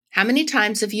How many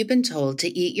times have you been told to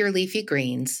eat your leafy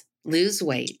greens, lose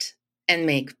weight, and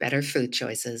make better food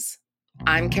choices?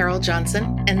 I'm Carol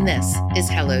Johnson, and this is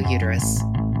Hello Uterus.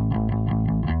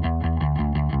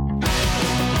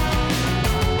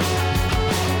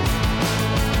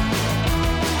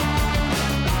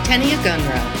 Teni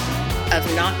Ogunro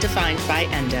of Not Defined by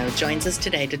Endo joins us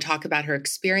today to talk about her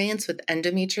experience with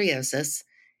endometriosis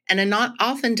and a not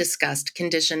often discussed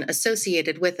condition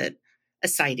associated with it,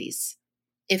 ascites.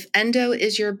 If endo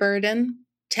is your burden,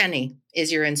 Teni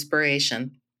is your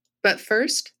inspiration. But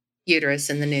first, uterus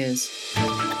in the news.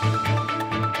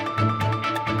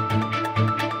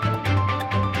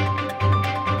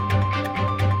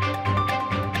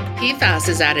 PFAS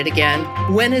is at it again.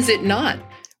 When is it not?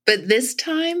 But this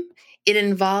time, it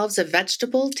involves a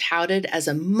vegetable touted as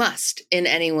a must in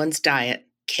anyone's diet,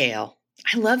 kale.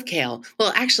 I love kale.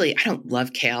 Well, actually, I don't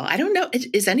love kale. I don't know.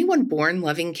 Is anyone born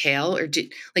loving kale, or do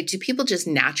people just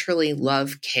naturally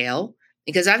love kale?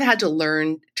 Because I've had to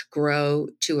learn to grow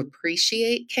to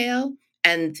appreciate kale,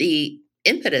 and the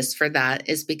impetus for that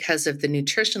is because of the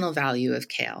nutritional value of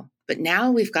kale. But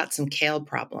now we've got some kale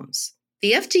problems.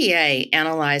 The FDA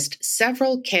analyzed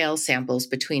several kale samples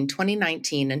between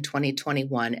 2019 and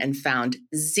 2021 and found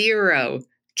zero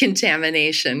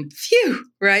contamination. Phew,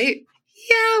 right?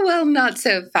 Yeah, well, not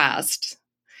so fast.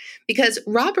 Because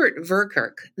Robert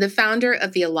Verkerk, the founder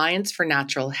of the Alliance for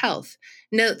Natural Health,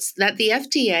 notes that the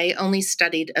FDA only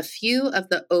studied a few of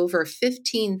the over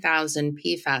 15,000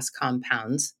 PFAS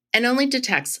compounds and only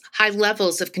detects high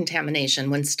levels of contamination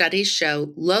when studies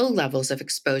show low levels of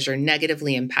exposure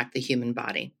negatively impact the human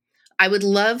body. I would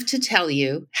love to tell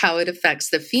you how it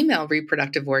affects the female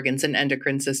reproductive organs and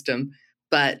endocrine system,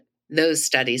 but those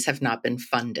studies have not been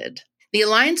funded. The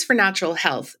Alliance for Natural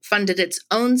Health funded its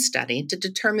own study to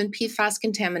determine PFAS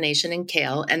contamination in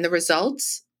kale, and the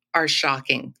results are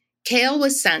shocking. Kale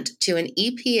was sent to an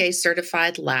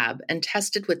EPA-certified lab and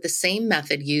tested with the same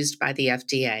method used by the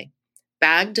FDA.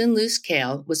 Bagged and loose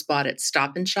kale was bought at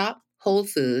Stop & Shop, Whole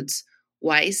Foods,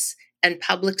 Weis, and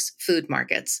Publix food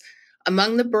markets.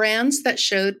 Among the brands that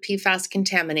showed PFAS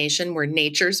contamination were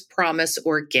Nature's Promise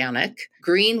Organic,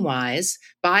 Greenwise,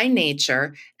 By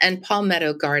Nature, and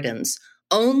Palmetto Gardens.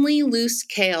 Only loose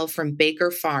kale from Baker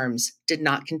Farms did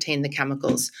not contain the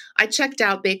chemicals. I checked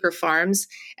out Baker Farms,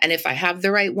 and if I have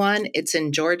the right one, it's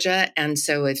in Georgia. And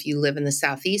so if you live in the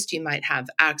Southeast, you might have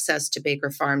access to Baker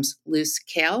Farms loose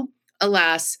kale.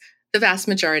 Alas, the vast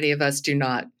majority of us do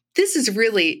not. This is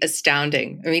really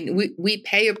astounding. I mean, we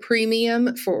pay a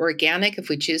premium for organic if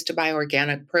we choose to buy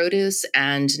organic produce,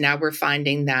 and now we're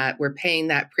finding that we're paying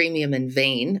that premium in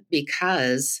vain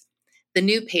because the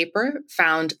new paper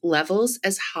found levels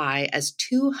as high as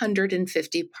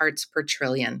 250 parts per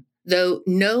trillion. Though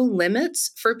no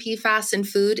limits for PFAS in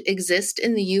food exist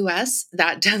in the U.S.,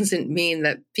 that doesn't mean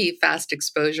that PFAS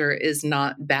exposure is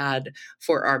not bad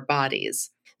for our bodies.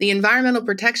 The Environmental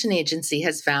Protection Agency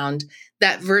has found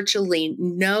that virtually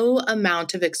no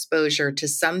amount of exposure to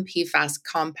some PFAS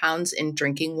compounds in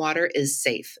drinking water is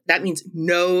safe. That means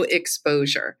no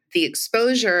exposure.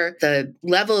 The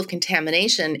level of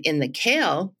contamination in the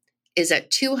kale is at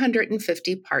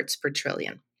 250 parts per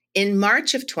trillion. In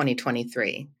March of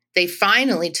 2023, they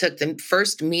finally took the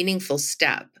first meaningful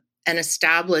step and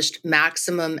established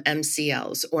maximum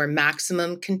MCLs, or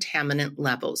maximum contaminant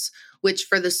levels, which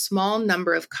for the small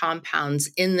number of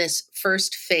compounds in this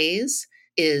first phase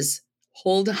is,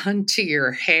 hold on to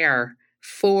your hair,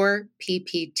 4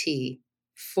 ppt,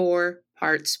 4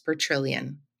 parts per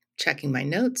trillion. Checking my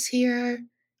notes here.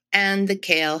 And the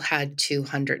kale had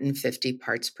 250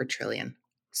 parts per trillion.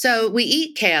 So we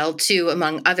eat kale to,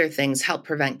 among other things, help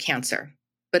prevent cancer,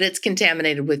 but it's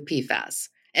contaminated with PFAS.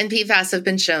 And PFAS have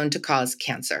been shown to cause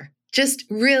cancer. Just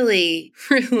really,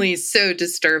 really so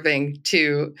disturbing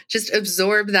to just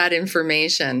absorb that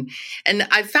information. And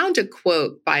I found a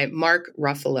quote by Mark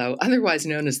Ruffalo, otherwise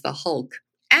known as the Hulk,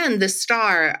 and the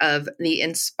star of the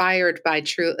inspired by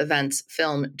true events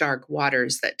film Dark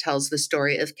Waters that tells the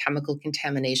story of chemical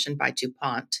contamination by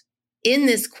DuPont. In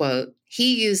this quote,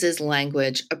 he uses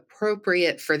language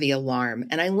appropriate for the alarm.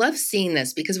 And I love seeing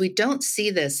this because we don't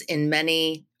see this in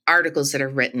many articles that are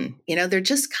written. You know, they're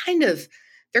kind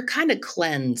of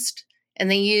cleansed, and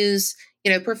they use,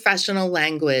 professional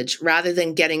language rather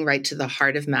than getting right to the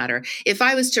heart of matter. If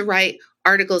I was to write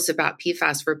articles about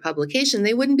PFAS for publication,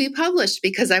 they wouldn't be published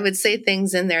because I would say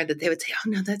things in there that they would say, oh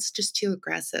no, that's just too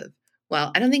aggressive.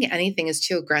 Well, I don't think anything is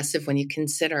too aggressive when you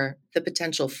consider the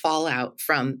potential fallout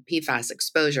from PFAS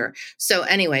exposure. So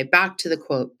anyway, back to the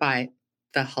quote by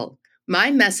the Hulk.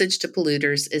 My message to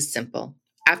polluters is simple.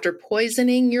 After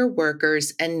poisoning your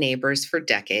workers and neighbors for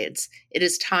decades, it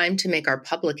is time to make our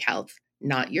public health,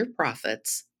 not your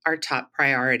profits, our top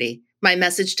priority. My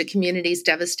message to communities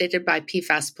devastated by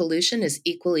PFAS pollution is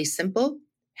equally simple.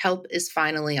 Help is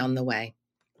finally on the way.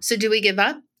 So, do we give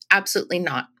up? Absolutely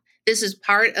not. This is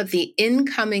part of the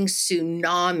incoming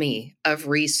tsunami of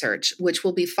research, which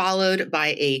will be followed by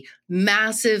a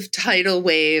massive tidal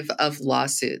wave of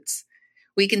lawsuits.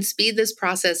 We can speed this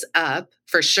process up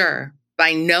for sure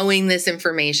by knowing this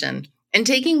information and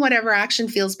taking whatever action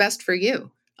feels best for you.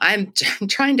 I'm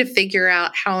trying to figure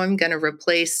out how I'm going to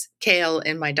replace kale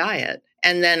in my diet.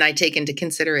 And then I take into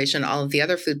consideration all of the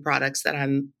other food products that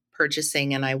I'm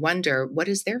purchasing, and I wonder, what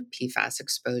is their PFAS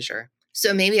exposure?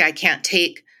 So maybe I can't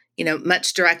take,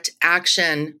 much direct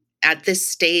action at this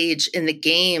stage in the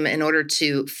game in order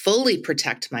to fully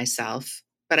protect myself,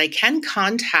 but I can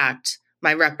contact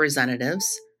my representatives.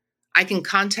 I can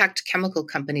contact chemical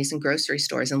companies and grocery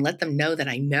stores and let them know that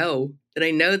I know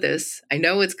this. I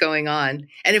know what's going on.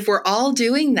 And if we're all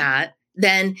doing that,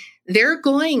 then they're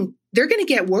going to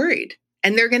get worried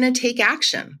and they're going to take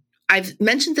action. I've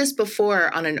mentioned this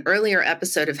before on an earlier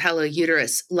episode of Hello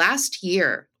Uterus. Last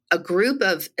year, a group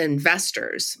of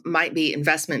investors, might be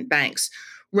investment banks,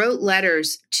 wrote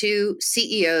letters to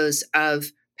CEOs of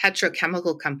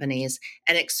petrochemical companies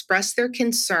and expressed their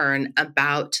concern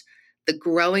about the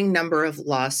growing number of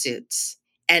lawsuits.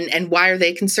 And why are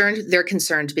they concerned? They're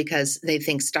concerned because they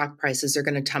think stock prices are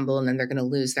going to tumble and then they're going to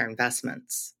lose their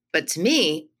investments. But to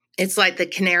me, it's like the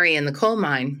canary in the coal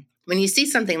mine. When you see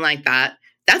something like that,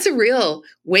 that's a real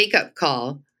wake-up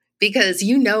call because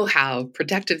you know how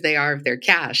protective they are of their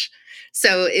cash.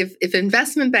 So if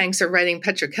investment banks are writing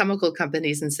petrochemical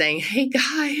companies and saying, hey,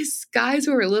 guys,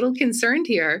 we're a little concerned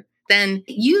here, then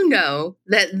you know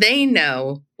that they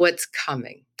know what's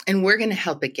coming. And we're going to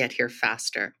help it get here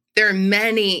faster. There are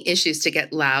many issues to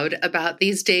get loud about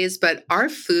these days, but our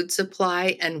food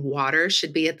supply and water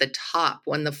should be at the top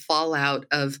when the fallout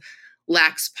of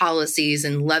lax policies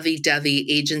and lovey-dovey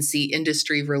agency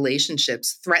industry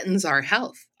relationships threatens our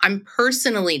health. I'm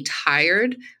personally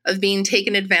tired of being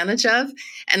taken advantage of,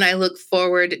 and I look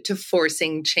forward to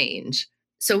forcing change.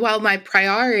 So while my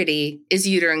priority is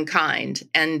Uterine Kind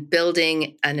and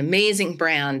building an amazing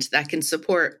brand that can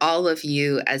support all of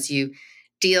you as you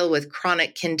deal with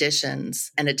chronic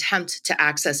conditions and attempt to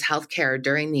access healthcare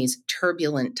during these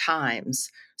turbulent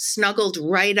times, snuggled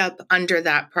right up under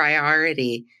that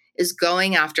priority is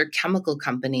going after chemical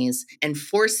companies and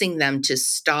forcing them to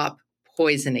stop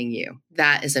poisoning you.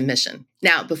 That is a mission.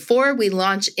 Now, before we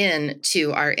launch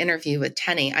into our interview with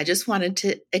Teni, I just wanted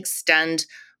to extend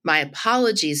my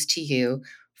apologies to you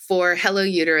for Hello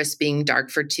Uterus being dark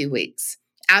for 2 weeks.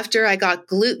 After I got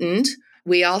glutened,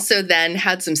 we also then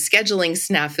had some scheduling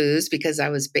snafus because I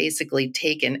was basically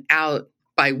taken out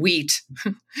by wheat,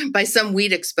 by some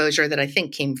wheat exposure that I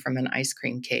think came from an ice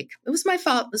cream cake. It was my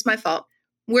fault.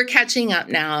 We're catching up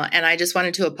now, and I just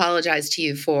wanted to apologize to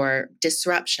you for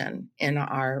disruption in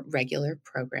our regular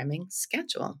programming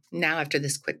schedule. Now, after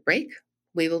this quick break,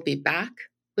 we will be back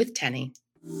with Teni.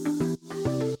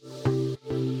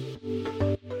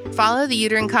 Follow the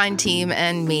Uterine Kind team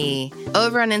and me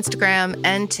over on Instagram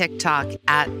and TikTok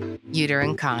at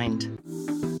Uterine Kind.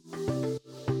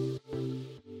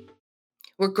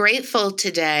 We're grateful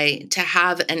today to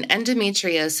have an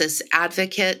endometriosis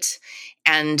advocate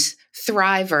and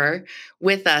thriver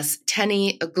with us,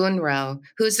 Teni Ogunro,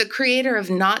 who's the creator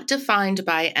of Not Defined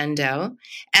by Endo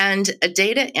and a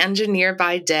data engineer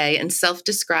by day and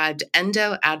self-described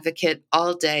endo advocate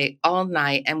all day, all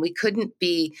night. And we couldn't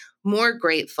be more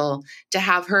grateful to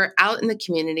have her out in the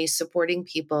community supporting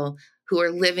people who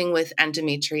are living with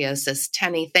endometriosis.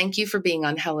 Teni, thank you for being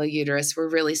on Hello Uterus. We're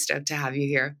really stoked to have you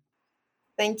here.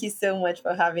 Thank you so much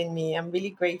for having me. I'm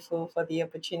really grateful for the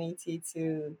opportunity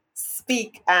to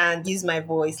speak and use my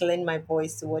voice, lend my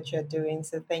voice to what you're doing.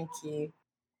 So thank you.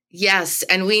 Yes,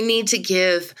 and we need to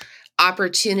give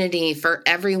opportunity for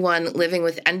everyone living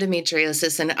with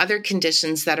endometriosis and other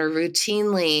conditions that are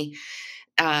routinely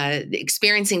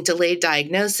experiencing delayed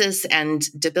diagnosis and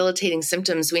debilitating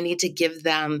symptoms. We need to give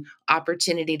them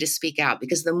opportunity to speak out,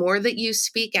 because the more that you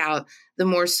speak out, the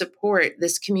more support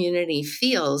this community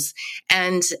feels.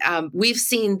 And we've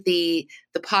seen the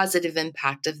positive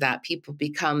impact of that. People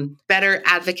become better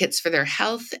advocates for their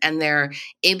health, and they're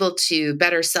able to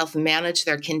better self-manage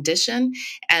their condition.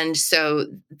 And so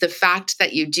the fact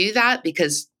that you do that,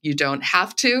 because you don't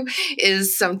have to,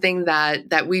 is something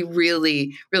that we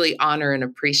really, really honor and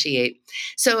appreciate.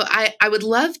 So I would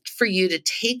love for you to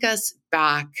take us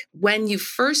back when you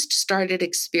first started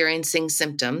experiencing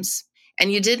symptoms and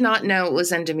you did not know it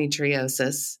was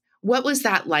endometriosis. What was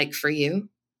that like for you?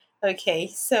 Okay,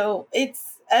 so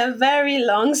it's a very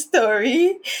long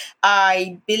story.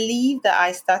 I believe that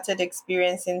I started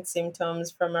experiencing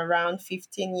symptoms from around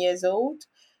 15 years old.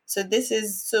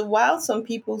 So while some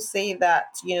people say that,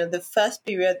 the first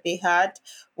period they had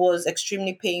was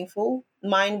extremely painful,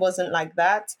 mine wasn't like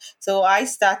that. So I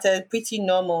started pretty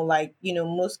normal, like,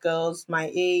 most girls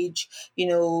my age,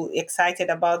 excited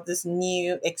about this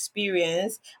new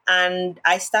experience. And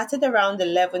I started around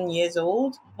 11 years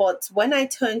old. But when I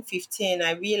turned 15,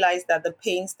 I realized that the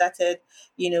pain started,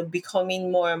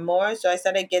 becoming more and more. So I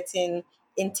started getting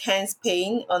intense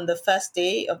pain on the first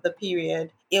day of the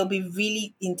period. It'll be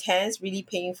really intense, really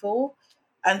painful.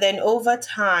 And then over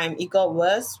time, it got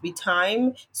worse with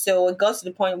time. So it got to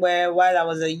the point where while I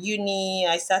was at uni,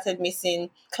 I started missing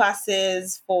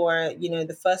classes for,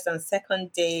 the first and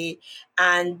second day.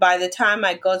 And by the time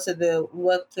I got to the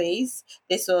workplace,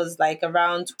 this was like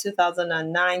around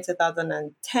 2009,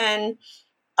 2010.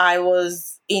 I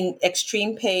was in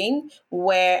extreme pain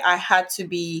where I had to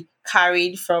be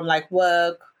carried from like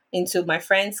work into my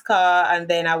friend's car, and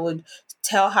then I would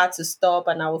tell her to stop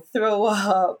and I would throw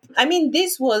up. I mean,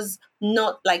 this was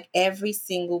not like every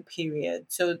single period.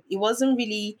 So it wasn't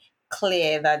really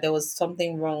clear that there was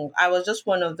something wrong. I was just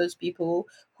one of those people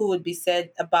who would be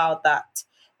said about that.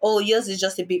 Oh, yours is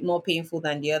just a bit more painful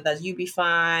than the others. You be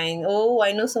fine. Oh,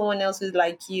 I know someone else who's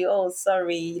like you. Oh,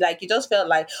 sorry. Like, it just felt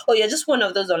like, oh, you're just one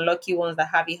of those unlucky ones that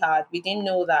have it hard. We didn't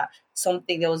know that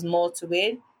there was more to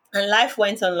it. And life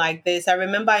went on like this. I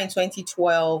remember in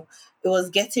 2012, it was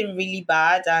getting really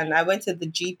bad, and I went to the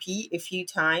GP a few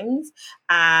times,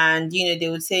 and they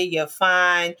would say, "You're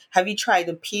fine. Have you tried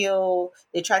the pill?"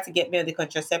 They tried to get me on the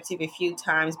contraceptive a few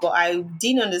times, but I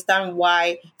didn't understand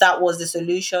why that was the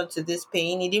solution to this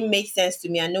pain. It didn't make sense to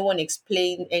me, and no one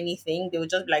explained anything. They were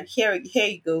just like, here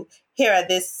you go. Here are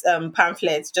these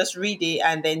pamphlets. Just read it,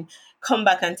 and then come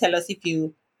back and tell us if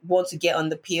you want to get on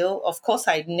the pill. Of course,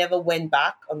 I never went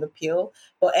back on the pill,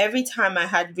 but every time I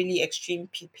had really extreme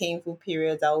painful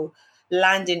periods, I'll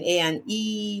land in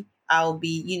A&E. I'll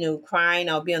be, crying.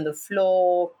 I'll be on the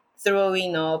floor,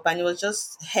 throwing up, and it was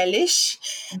just hellish.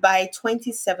 By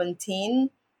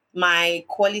 2017, my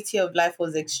quality of life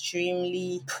was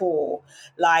extremely poor.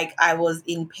 Like, I was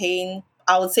in pain,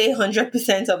 I would say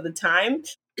 100% of the time.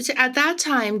 So at that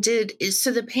time, so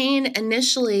the pain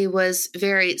initially was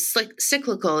very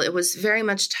cyclical. It was very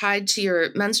much tied to your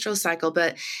menstrual cycle.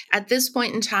 But at this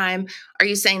point in time, are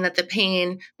you saying that the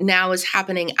pain now is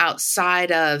happening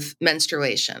outside of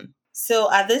menstruation?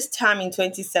 So at this time in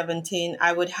 2017,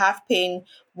 I would have pain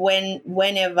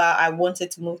whenever I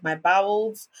wanted to move my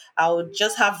bowels. I would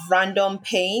just have random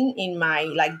pain in my,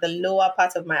 like, the lower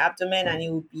part of my abdomen, and it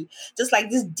would be just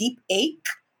like this deep ache,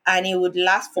 and it would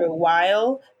last for a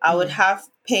while. I would Mm. have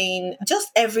pain just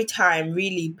every time,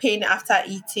 really. Pain after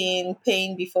eating,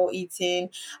 pain before eating.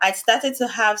 I started to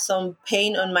have some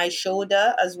pain on my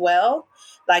shoulder as well.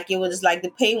 Like, it was like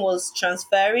the pain was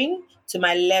transferring to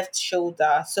my left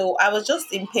shoulder. So I was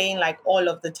just in pain like all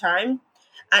of the time.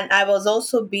 And I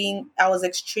was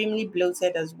extremely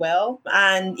bloated as well.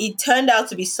 And it turned out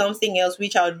to be something else,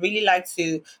 which I would really like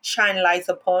to shine light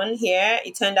upon here.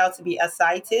 It turned out to be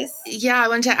ascites. Yeah, I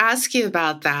want to ask you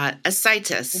about that.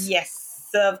 Ascites. Yes.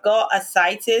 So I've got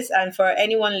ascites, and for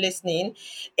anyone listening,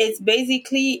 it's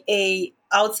basically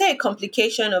I would say a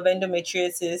complication of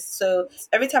endometriosis. So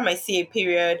every time I see a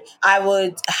period, I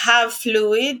would have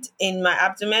fluid in my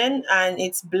abdomen and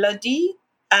it's bloody.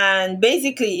 And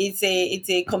basically it's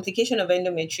a complication of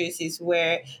endometriosis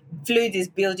where fluid is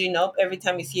building up every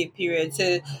time you see a period.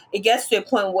 So it gets to a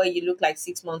point where you look like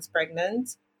 6 months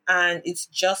pregnant, and it's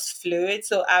just fluid.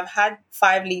 So I've had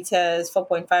 5 liters,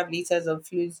 4.5 liters of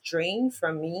fluids drained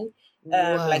from me,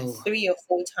 like Whoa. 3 or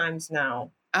 4 times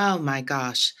now. Oh my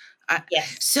gosh.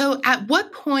 Yes. So, at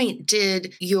what point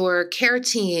did your care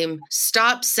team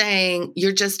stop saying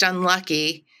you're just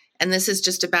unlucky and this is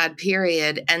just a bad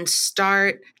period and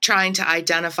start trying to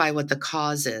identify what the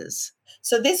cause is?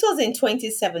 So this was in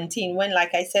 2017 when,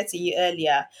 like I said to you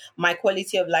earlier, my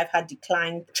quality of life had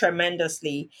declined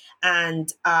tremendously. And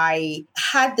I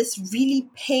had this really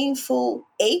painful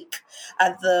ache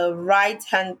at the right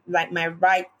hand, like my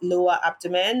right lower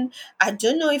abdomen. I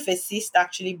don't know if a cyst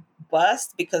actually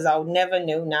burst because I'll never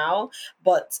know now,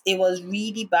 but it was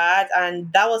really bad.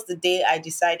 And that was the day I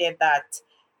decided that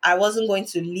I wasn't going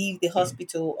to leave the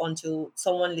hospital until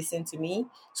someone listened to me.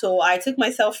 So I took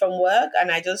myself from work and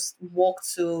I just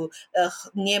walked to a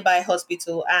nearby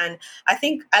hospital. And I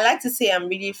think I like to say I'm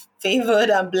really favored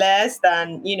and blessed,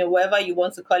 and whatever you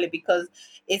want to call it, because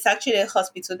it's actually a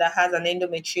hospital that has an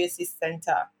endometriosis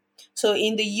center. So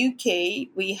in the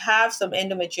UK, we have some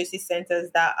endometriosis centers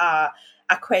that are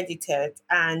accredited,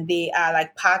 and they are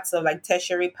like parts of like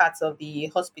tertiary parts of the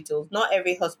hospitals. Not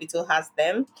every hospital has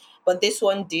them, but this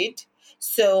one did.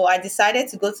 So I decided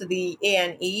to go to the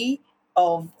A&E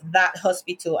of that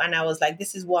hospital, and I was like,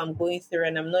 this is what I'm going through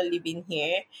and I'm not living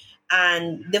here.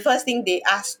 And the first thing they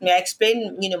asked me, I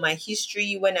explained, my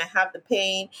history when I have the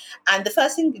pain. And the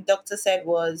first thing the doctor said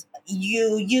was,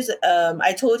 you use,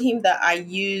 I told him that I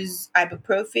use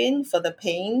ibuprofen for the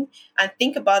pain. And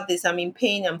think about this, I'm in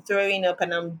pain, I'm throwing up,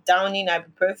 and I'm downing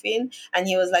ibuprofen. And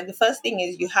he was like, the first thing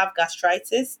is you have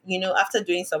gastritis, after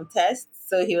doing some tests.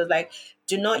 So he was like,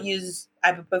 do not use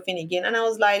ibuprofen again. And I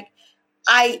was like,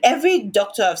 I every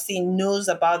doctor I've seen knows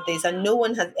about this, and no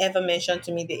one has ever mentioned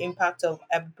to me the impact of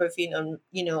ibuprofen on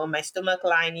on my stomach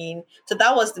lining. So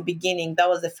that was the beginning. That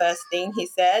was the first thing he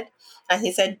said, and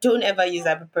he said, "Don't ever use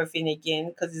ibuprofen again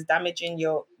because it's damaging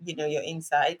your your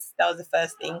insides." That was the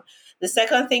first thing. The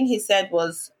second thing he said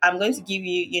was, "I'm going to give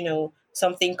you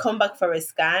something. Come back for a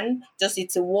scan. Just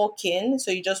it's a walk in,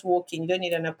 so you just walk in. You don't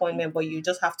need an appointment, but you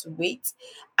just have to wait."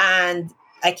 And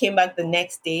I came back the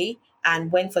next day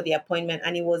and went for the appointment,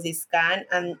 and it was a scan,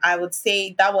 and I would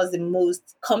say that was the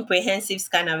most comprehensive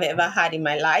scan I've ever had in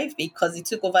my life because it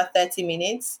took over 30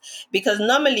 minutes. Because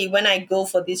normally when I go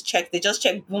for this check, they just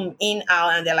check boom in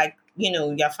out and they're like,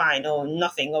 you're fine or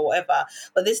nothing or whatever.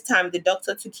 But this time the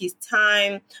doctor took his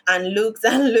time and looked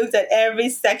and looked at every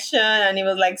section, and he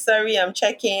was like, sorry, I'm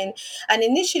checking. And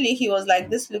initially he was like,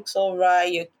 this looks all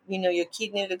right, your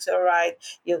kidney looks all right,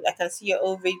 I can see your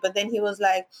ovary. But then he was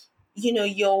like,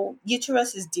 your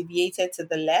uterus is deviated to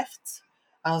the left.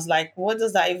 I was like, what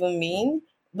does that even mean?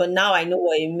 But now I know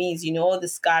what it means. All the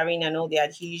scarring and all the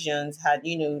adhesions had,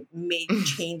 made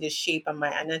change the shape and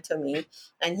my anatomy.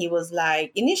 And he was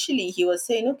like, initially he was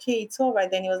saying, okay, it's all right.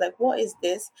 Then he was like, what is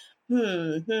this?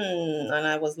 And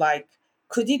I was like,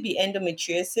 could it be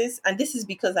endometriosis? And this is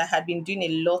because I had been doing a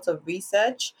lot of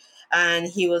research. And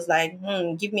he was like,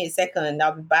 give me a second,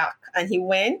 I'll be back. And he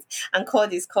went and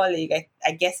called his colleague,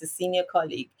 I guess a senior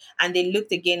colleague, and they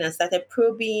looked again and started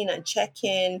probing and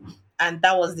checking. And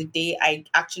that was the day I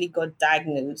actually got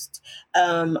diagnosed.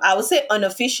 I would say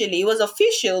unofficially, it was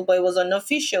official, but it was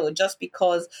unofficial just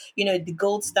because, the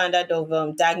gold standard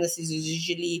of diagnosis is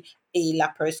usually a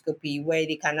laparoscopy where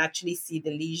they can actually see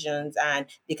the lesions and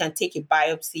they can take a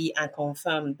biopsy and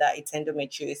confirm that it's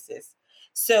endometriosis.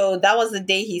 So that was the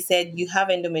day he said, you have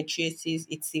endometriosis,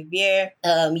 it's severe.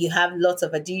 You have lots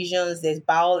of adhesions, there's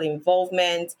bowel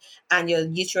involvement, and your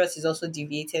uterus is also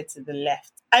deviated to the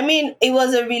left. I mean, it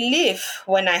was a relief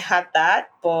when I had that,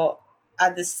 but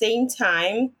at the same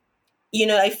time,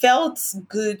 I felt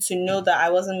good to know that I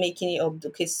wasn't making it up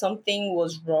because something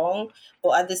was wrong.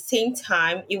 But at the same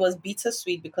time, it was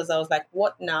bittersweet because I was like,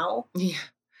 what now? Yeah.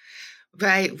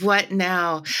 Right. What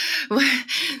now?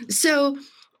 So,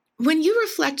 when you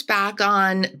reflect back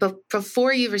on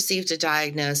before you received a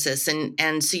diagnosis,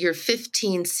 and so you're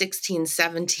 15, 16,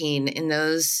 17 in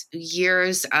those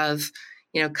years of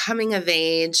coming of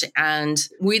age, and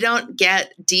we don't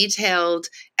get detailed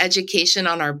education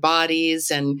on our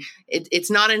bodies, and it's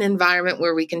not an environment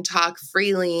where we can talk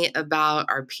freely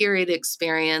about our period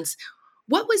experience.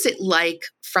 What was it like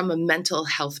from a mental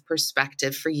health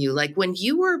perspective for you? Like when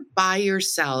you were by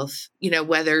yourself,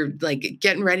 whether like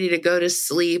getting ready to go to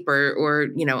sleep or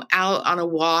out on a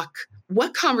walk,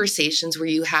 what conversations were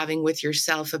you having with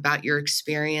yourself about your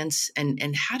experience,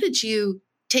 and how did you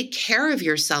take care of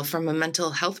yourself from a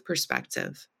mental health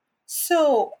perspective?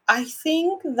 So I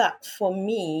think that for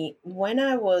me, when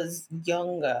I was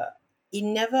younger, it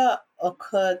never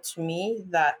occurred to me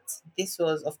that this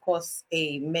was, of course,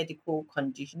 a medical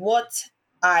condition. What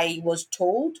I was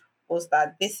told was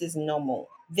that this is normal.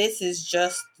 This is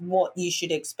just what you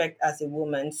should expect as a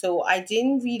woman. So I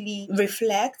didn't really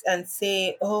reflect and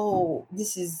say, oh,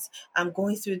 I'm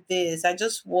going through this. I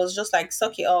just was just like,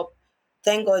 suck it up.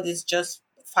 Thank God it's just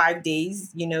 5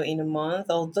 days, in a month.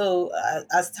 Although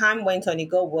as time went on, it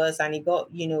got worse, and it got,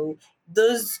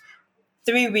 those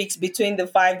 3 weeks between the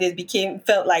 5 days became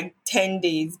felt like 10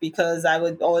 days because I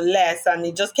would or less, and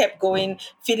it just kept going,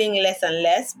 feeling less and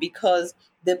less because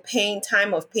the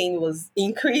time of pain was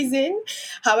increasing.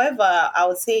 However, I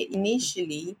would say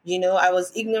initially, I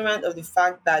was ignorant of the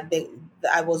fact that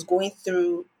I was going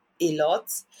through a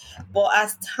lot. But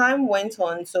as time went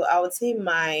on, so I would say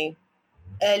my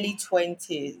early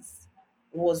 20s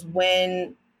was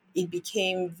when it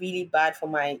became really bad for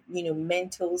my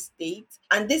mental state.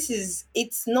 And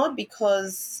it's not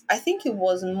because, I think it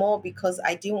was more because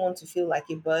I didn't want to feel like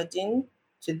a burden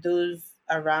to those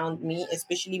around me,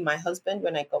 especially my husband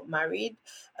when I got married.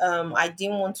 I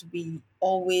didn't want to be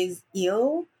always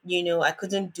ill. I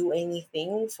couldn't do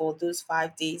anything for those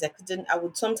 5 days. I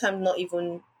would sometimes not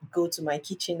even go to my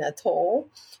kitchen at all.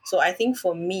 So I think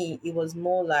for me, it was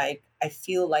more like I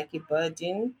feel like a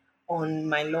burden on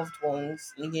my loved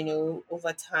ones,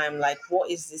 over time. Like, what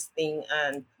is this thing?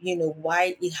 And,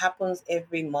 why it happens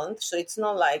every month. So it's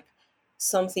not like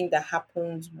something that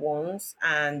happens once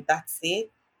and that's it.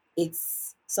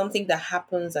 It's something that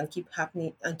happens and keeps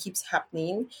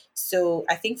happening. So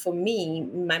I think for me,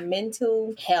 my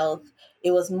mental health,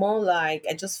 it was more like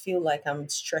I just feel like I'm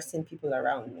stressing people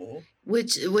around me.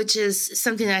 Which is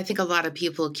something that I think a lot of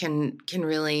people can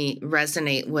really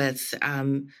resonate with.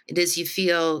 It is, you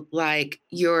feel like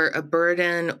you're a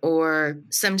burden, or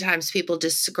sometimes people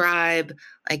describe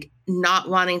like not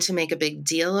wanting to make a big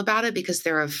deal about it because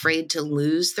they're afraid to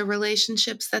lose the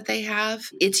relationships that they have.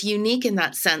 It's unique in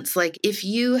that sense. Like if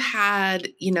you had,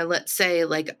 let's say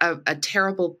like a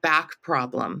terrible back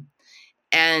problem,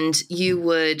 and you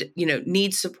would,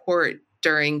 need support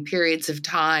during periods of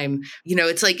time,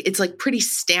 it's like pretty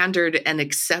standard and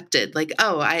accepted, like,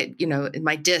 oh,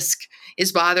 my disc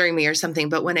is bothering me or something.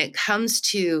 But when it comes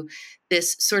to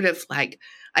this sort of like,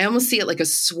 I almost see it like a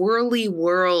swirly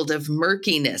world of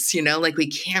murkiness, like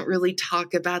we can't really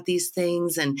talk about these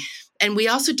things, and we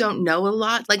also don't know a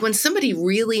lot. Like when somebody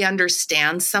really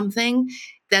understands something,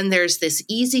 then there's this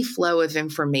easy flow of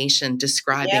information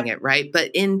describing Yep. it, right?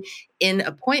 But in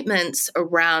appointments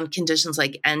around conditions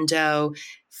like endo,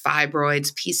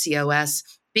 fibroids, PCOS,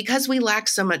 because we lack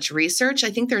so much research,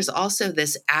 I think there's also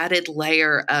this added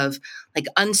layer of like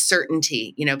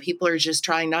uncertainty. People are just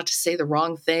trying not to say the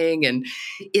wrong thing. And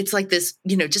it's like this,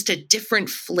 just a different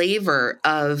flavor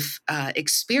of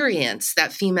experience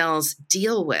that females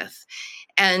deal with.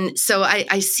 And so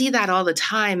I see that all the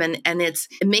time. And it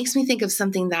makes me think of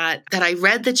something that I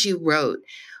read that you wrote,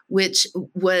 which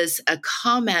was a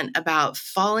comment about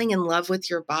falling in love with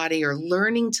your body or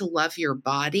learning to love your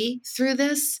body through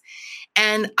this.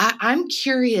 And I'm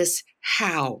curious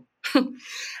how.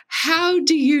 How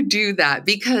do you do that?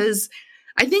 Because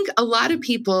I think a lot of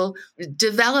people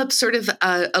develop sort of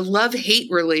a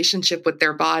love-hate relationship with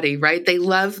their body, right? They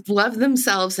love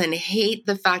themselves and hate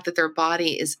the fact that their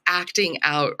body is acting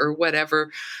out, or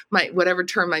whatever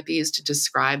term might be used to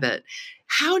describe it.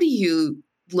 How do you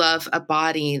love a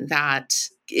body that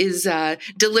is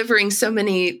delivering so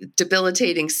many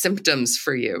debilitating symptoms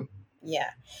for you?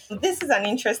 Yeah. This is an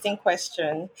interesting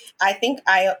question. I think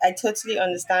I totally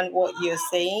understand what you're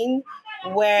saying,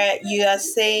 where you are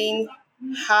saying,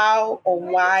 how or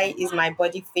why is my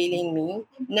body failing me?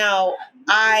 Now,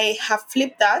 I have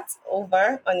flipped that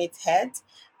over on its head.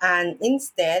 And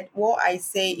instead, what I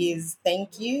say is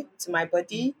thank you to my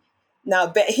body. Now,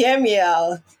 but hear me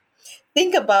out.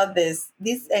 Think about this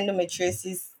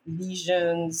endometriosis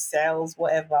lesions, cells,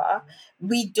 whatever.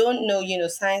 We don't know,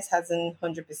 science hasn't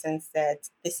 100% said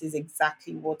this is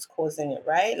exactly what's causing it,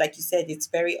 right? Like you said, it's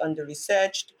very under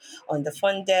researched,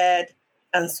 underfunded,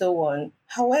 and so on.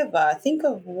 However, think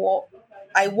of what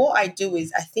I do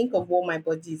is I think of what my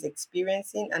body is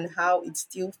experiencing and how it's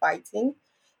still fighting,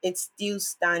 it's still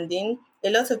standing. A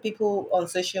lot of people on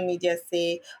social media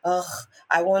say, "Oh,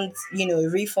 I want, a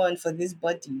refund for this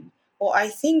body." But I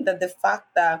think that the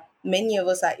fact that many of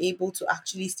us are able to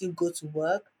actually still go to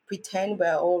work, pretend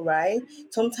we're all right.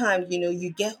 Sometimes,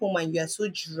 you get home and you are so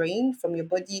drained from your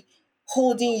body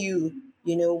holding you,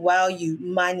 while you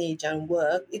manage and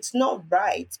work. It's not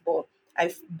right. But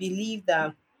I believe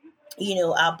that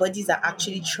our bodies are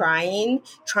actually trying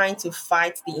to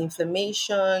fight the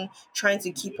inflammation, trying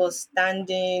to keep us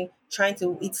standing, trying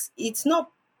to it's not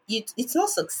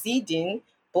succeeding,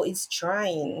 but it's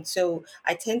trying. So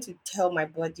I tend to tell my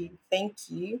body thank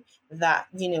you. That,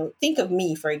 think of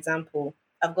me, for example.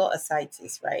 I've got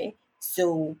ascites, right?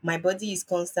 So my body is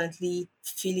constantly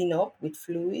filling up with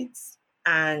fluids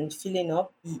and filling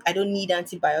up. I don't need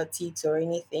antibiotics or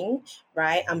anything,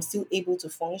 right? I'm still able to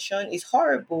function. It's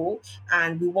horrible,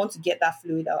 and we want to get that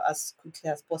fluid out as quickly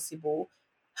as possible.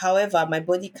 However, my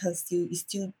body can still is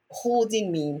still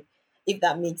holding me, if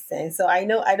that makes sense. So I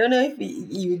don't know if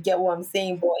you get what I'm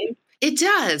saying, but It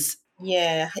does.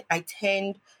 yeah, I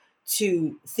tend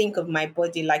to think of my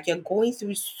body like you're going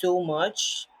through so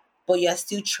much, but you're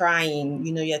still trying,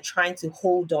 you're trying to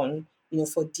hold on,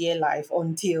 for dear life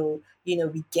until,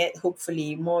 we get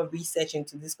hopefully more research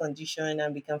into this condition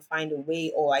and we can find a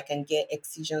way, or I can get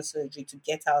excision surgery to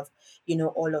get out,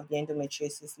 all of the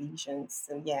endometriosis lesions.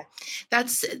 So yeah.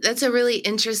 That's a really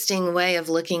interesting way of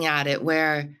looking at it,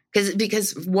 where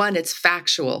because one, it's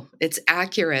factual, it's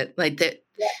accurate, like that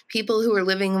people who are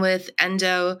living with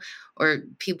endo or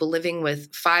people living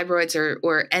with fibroids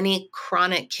or any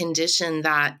chronic condition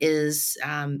that is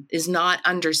not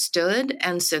understood,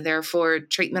 and so therefore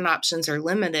treatment options are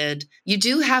limited, you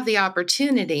do have the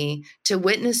opportunity to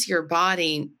witness your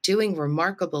body doing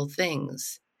remarkable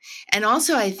things. And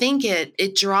also, I think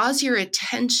it draws your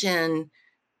attention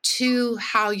to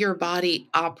how your body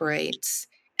operates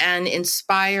and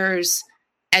inspires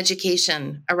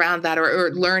education around that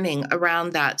or learning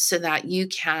around that so that you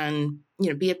can,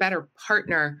 be a better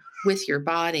partner with your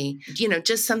body.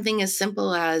 Just something as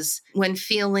simple as when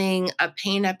feeling a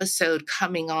pain episode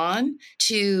coming on,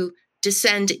 to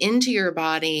descend into your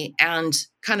body and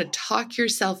kind of talk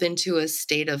yourself into a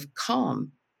state of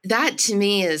calm. That to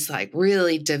me is like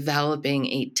really developing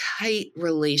a tight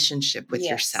relationship with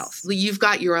yourself. You've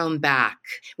got your own back,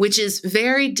 which is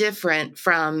very different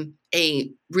from a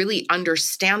really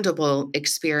understandable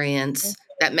experience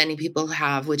that many people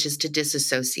have, which is to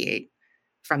disassociate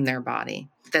from their body.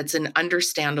 That's an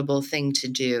understandable thing to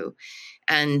do.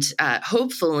 And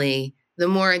hopefully, the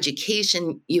more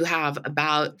education you have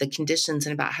about the conditions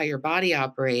and about how your body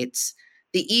operates,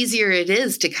 the easier it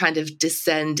is to kind of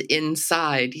descend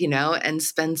inside, and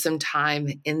spend some time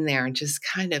in there and just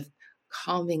kind of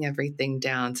calming everything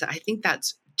down. So I think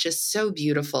that's just so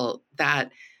beautiful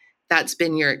that that's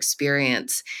been your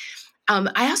experience.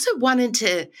 I also wanted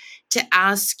to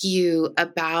ask you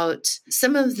about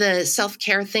some of the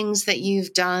self-care things that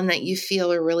you've done that you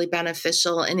feel are really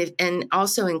beneficial, and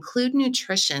also include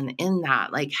nutrition in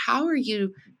that. Like, how are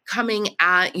you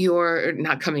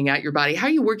not coming at your body? How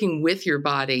are you working with your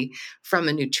body from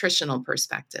a nutritional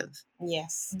perspective?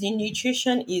 Yes, the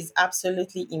nutrition is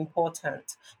absolutely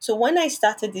important. So when I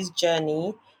started this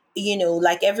journey,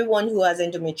 like everyone who has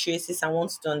endometriosis and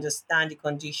wants to understand the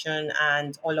condition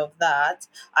and all of that,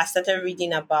 I started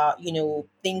reading about,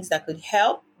 things that could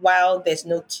help while there's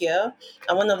no cure.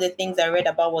 And one of the things I read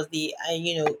about was the,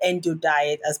 endo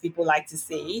diet, as people like to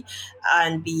say,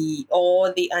 and the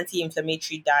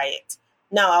anti-inflammatory diet.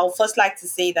 Now, I'll first like to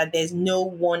say that there's no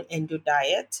one endo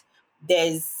diet.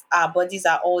 There's Our bodies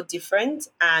are all different,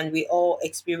 and we all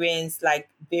experience like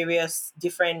various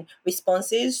different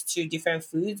responses to different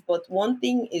foods, but one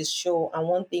thing is sure, and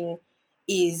one thing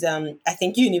is I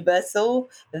think universal,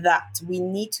 that we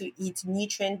need to eat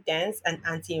nutrient dense and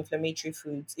anti-inflammatory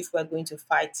foods if we're going to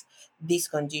fight this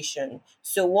condition.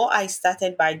 So what I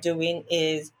started by doing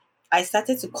is I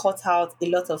started to cut out a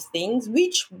lot of things,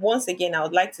 which once again I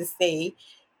would like to say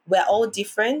we're all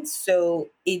different. So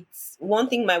it's one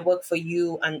thing might work for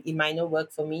you and it might not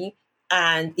work for me.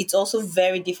 And it's also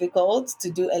very difficult to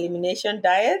do elimination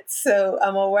diets. So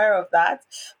I'm aware of that.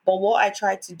 But what I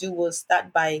tried to do was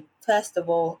start by, first of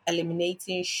all,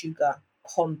 eliminating sugar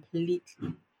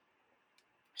completely.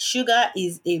 Sugar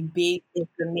is a big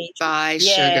inflammatory. Bye,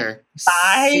 Yeah. sugar.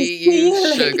 Bye. See See you,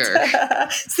 you sugar. later.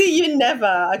 See you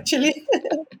never, actually.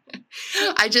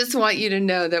 I just want you to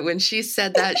know that when she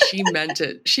said that, she meant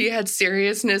it. She had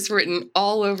seriousness written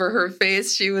all over her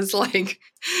face. She was like,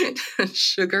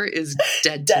 sugar is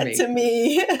dead to me. To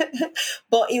me.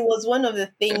 But it was one of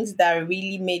the things that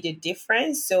really made a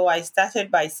difference. So I started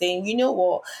by saying, you know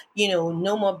what,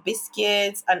 no more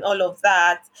biscuits and all of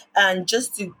that. And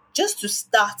just to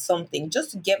start something,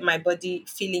 just to get my body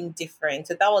feeling different.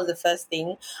 So that was the first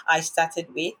thing I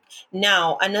started with.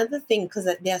 Now, another thing, because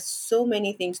there are so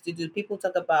many things to do. People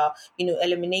talk about,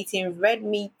 eliminating red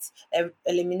meat,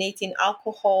 eliminating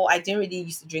alcohol. I didn't really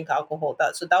used to drink alcohol,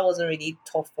 so that wasn't really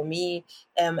tough for me.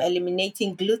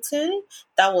 Eliminating gluten,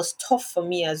 that was tough for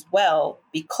me as well,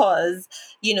 because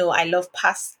I love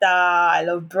pasta, I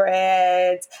love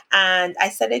bread, and I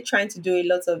started trying to do a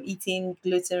lot of eating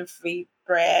gluten-free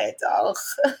bread. Oh.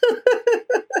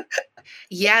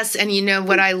 Yes. And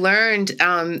what I learned,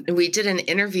 we did an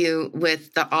interview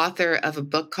with the author of a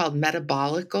book called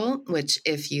Metabolical, which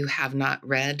if you have not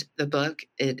read the book,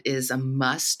 it is a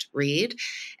must read.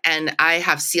 And I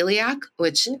have celiac,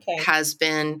 which has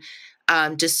been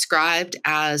described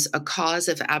as a cause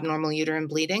of abnormal uterine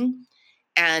bleeding.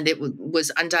 And it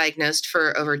was undiagnosed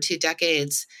for over 2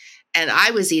 decades. And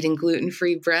I was eating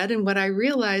gluten-free bread. And what I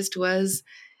realized was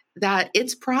that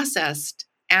it's processed.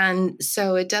 And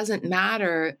so it doesn't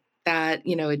matter that,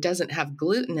 it doesn't have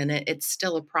gluten in it. It's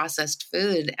still a processed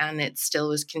food, and it still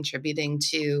was contributing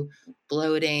to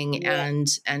bloating and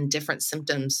different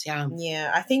symptoms. Yeah.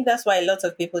 Yeah, I think that's why a lot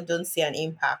of people don't see an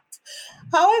impact.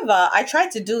 However, I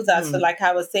tried to do that. So, like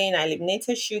I was saying, I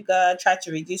eliminated sugar, tried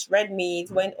to reduce red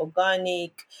meat, went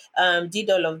organic, did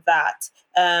all of that.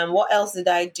 What else did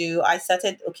I do? I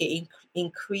started,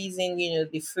 increasing,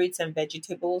 the fruits and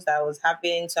vegetables that I was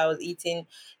having. So I was eating,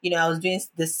 I was doing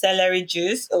the celery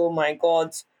juice. Oh my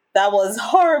God, that was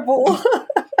horrible.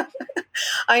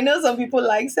 I know some people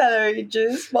like celery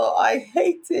juice, but I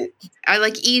hate it. I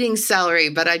like eating celery,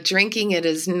 but drinking it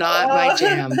is not my Oh.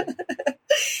 jam.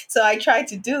 So I tried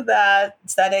to do that,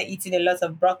 started eating a lot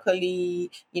of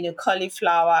broccoli,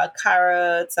 cauliflower,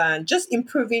 carrots, and just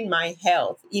improving my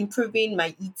health, improving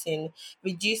my eating,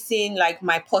 reducing like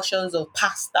my portions of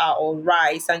pasta or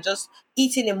rice, and just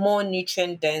eating a more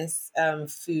nutrient dense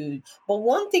food. But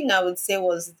one thing I would say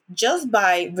was just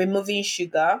by removing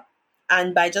sugar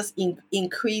and by just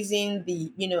increasing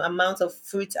the amount of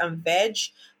fruit and veg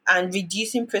and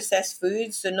reducing processed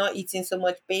foods, so not eating so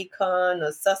much bacon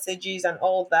or sausages and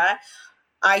all that,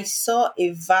 I saw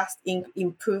a vast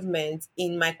improvement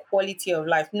in my quality of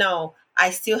life. Now,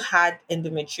 I still had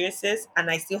endometriosis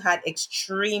and I still had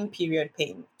extreme period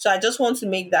pain. So I just want to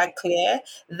make that clear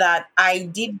that I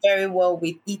did very well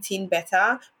with eating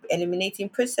better, eliminating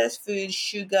processed food,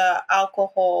 sugar,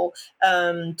 alcohol,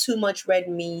 too much red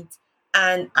meat.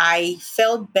 And I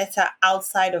felt better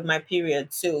outside of my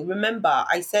period. So remember,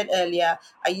 I said earlier,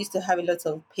 I used to have a lot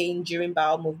of pain during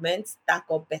bowel movements. That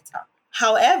got better.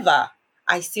 However,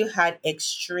 I still had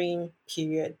extreme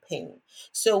period pain.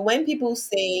 So when people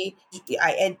say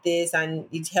I ate this and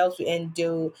it helps with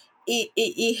endo,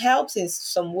 it helps in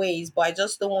some ways, but I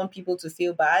just don't want people to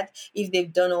feel bad if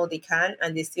they've done all they can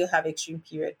and they still have extreme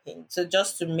period pain. So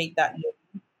just to make that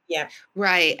note. Yeah.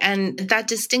 Right. And that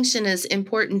distinction is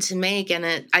important to make.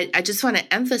 And I just want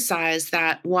to emphasize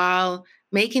that while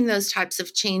making those types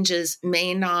of changes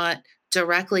may not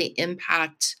directly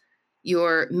impact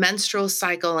your menstrual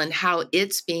cycle and how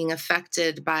it's being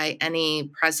affected by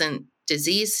any present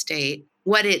disease state,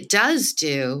 what it does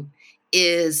do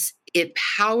is it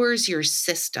powers your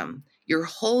system, your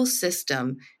whole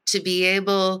system, to be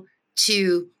able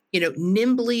to,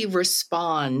 nimbly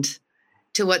respond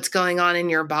to what's going on in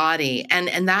your body.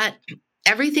 And that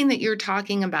everything that you're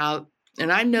talking about, and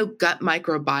I'm no gut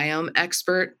microbiome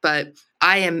expert, but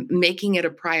I am making it a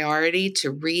priority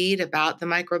to read about the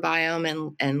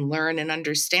microbiome and learn and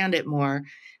understand it more.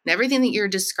 And everything that you're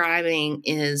describing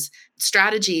is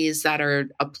strategies that are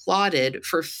applauded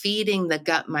for feeding the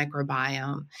gut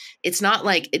microbiome. It's not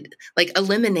like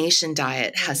elimination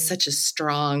diet has Mm. such a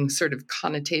strong sort of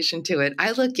connotation to it.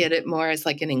 I look at it more as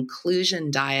like an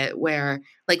inclusion diet where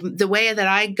like the way that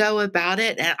I go about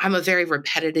it, and I'm a very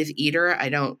repetitive eater. I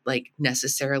don't like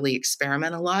necessarily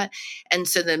experiment a lot. And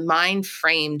so the mind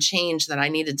frame change that I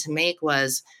needed to make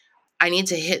was I need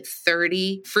to hit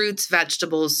 30 fruits,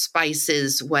 vegetables,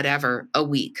 spices, whatever a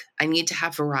week. I need to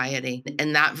have variety,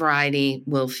 and that variety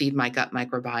will feed my gut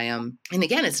microbiome. And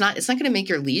again, it's not going to make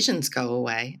your lesions go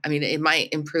away. I mean, it might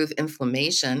improve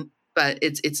inflammation, but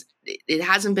it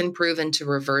hasn't been proven to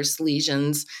reverse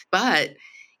lesions, but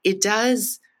it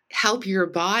does help your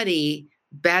body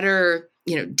better,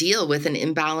 deal with an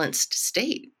imbalanced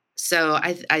state. So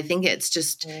I think it's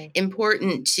just Mm.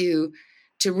 important to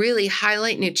really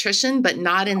highlight nutrition, but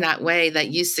not in that way that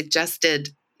you suggested,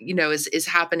 is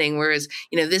happening. Whereas,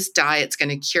 this diet's going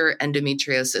to cure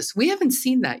endometriosis. We haven't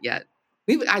seen that yet.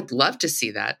 I'd love to see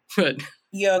that, but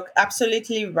You're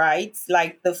absolutely right.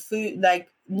 Like the food, like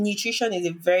nutrition is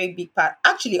a very big part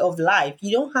actually of life.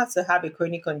 You don't have to have a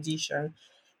chronic condition,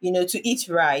 to eat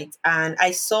right. And I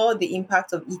saw the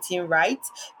impact of eating right.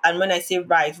 And when I say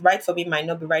right, right for me might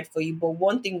not be right for you. But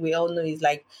one thing we all know is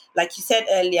like you said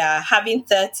earlier, having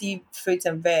 30 fruits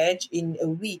and veg in a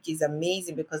week is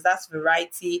amazing because that's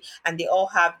variety and they all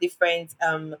have different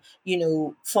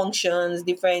functions,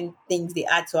 different things they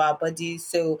add to our bodies.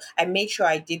 So I made sure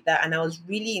I did that and I was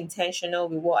really intentional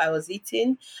with what I was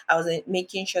eating. I was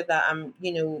making sure that I'm,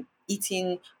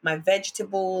 eating my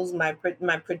vegetables, my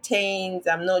proteins.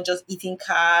 I'm not just eating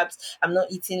carbs. I'm not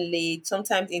eating late.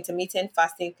 Sometimes intermittent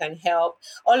fasting can help.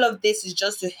 All of this is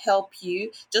just to help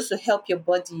you, just to help your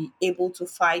body able to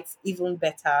fight even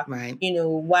better. right.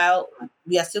 While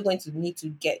we are still going to need to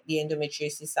get the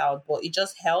endometriosis out, but it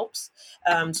just helps.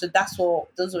 So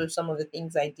those were some of the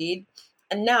things I did.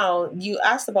 And now you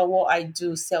asked about what I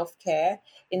do self care.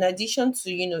 In addition to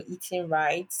eating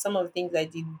right, some of the things I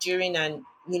did during and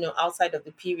outside of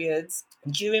the periods.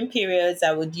 During periods,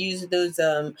 I would use those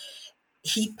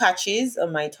heat patches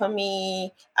on my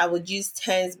tummy. I would use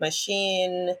TENS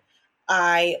machine.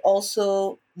 I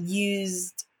also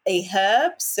used a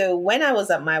herb. So when I was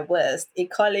at my worst, a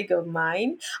colleague of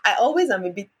mine, I always am a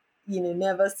bit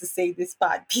nervous to say this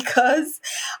part because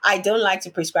I don't like to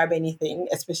prescribe anything,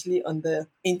 especially on the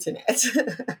internet.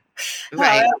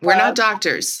 Right. We're not However,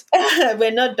 doctors.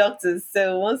 we're not doctors.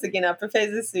 So once again, I preface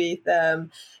this with,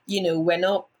 I'm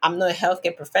not a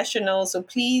healthcare professional. So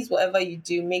please, whatever you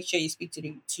do, make sure you speak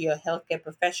to your healthcare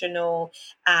professional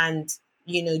and,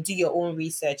 do your own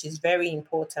research. Is very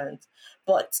important.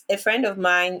 But a friend of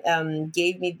mine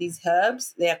gave me these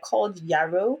herbs. They are called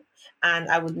yarrow, and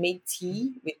I would make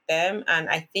tea with them. And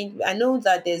I know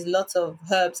that there's lots of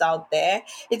herbs out there.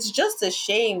 It's just a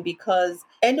shame because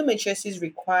endometriosis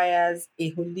requires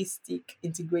a holistic,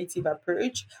 integrative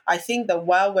approach. I think that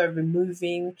while we're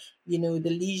removing, the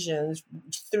lesions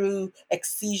through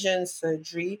excision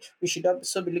surgery, we should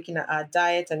also be looking at our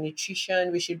diet and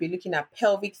nutrition. We should be looking at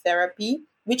pelvic therapy,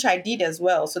 which I did as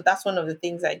well. So that's one of the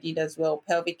things I did as well.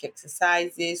 Pelvic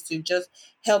exercises to just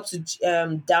help to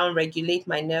down regulate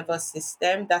my nervous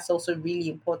system. That's also really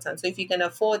important. So if you can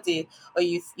afford it, or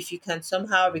if you can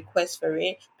somehow request for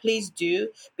it, please do,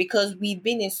 because we've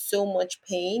been in so much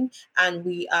pain and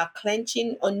we are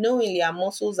clenching unknowingly. Our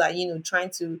muscles are,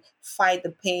 trying to fight the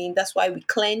pain. That's why we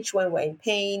clench when we're in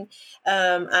pain.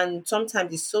 And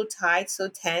sometimes it's so tight, so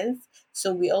tense.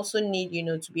 So we also need,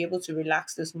 to be able to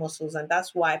relax those muscles. And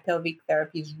that's why pelvic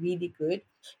therapy is really good.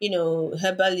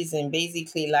 Herbalism,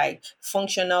 basically like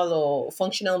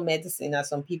functional medicine, as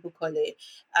some people call it.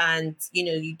 And,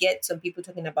 you get some people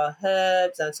talking about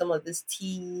herbs and some of these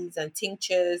teas and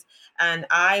tinctures. And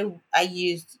I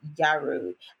used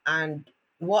yarrow. And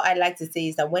what I like to say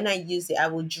is that when I use it, I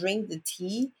will drink the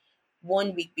tea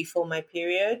 1 week before my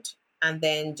period and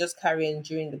then just carry on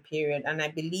during the period. And I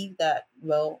believe that,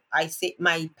 well, I say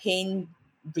my pain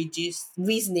reduced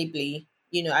reasonably.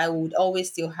 I would always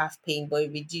still have pain, but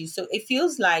it reduced. So it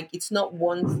feels like it's not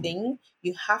one thing.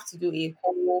 You have to do a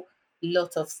whole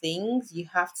lot of things. You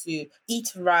have to eat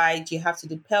right. You have to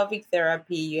do pelvic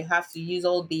therapy. You have to use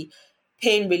all the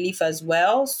pain relief as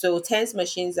well. So TENS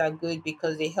machines are good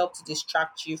because they help to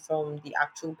distract you from the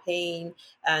actual pain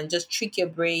and just trick your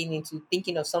brain into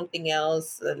thinking of something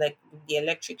else, like the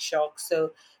electric shock.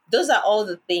 So those are all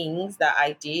the things that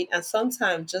I did. And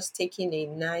sometimes just taking a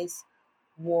nice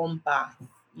warm bath,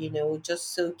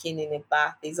 just soaking in a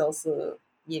bath is also,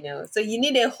 so you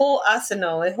need a whole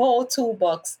arsenal, a whole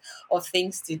toolbox of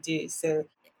things to do. So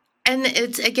And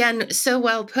it's, again, so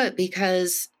well put,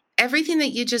 because everything that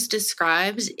you just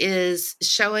described is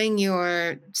showing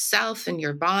yourself and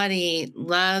your body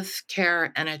love,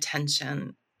 care, and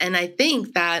attention. And I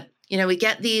think that, we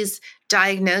get these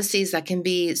diagnoses that can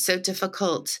be so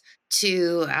difficult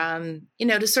to,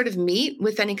 to sort of meet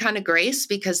with any kind of grace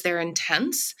because they're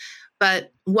intense.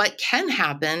 But what can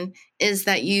happen is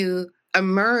that you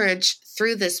emerge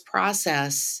through this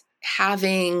process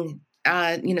having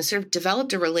sort of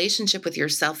developed a relationship with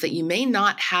yourself that you may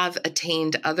not have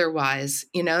attained otherwise.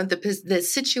 The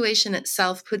situation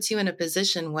itself puts you in a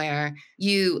position where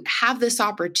you have this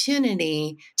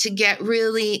opportunity to get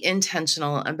really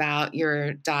intentional about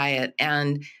your diet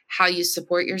and how you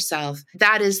support yourself.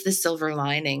 That is the silver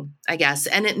lining, I guess.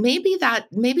 And it maybe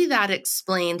that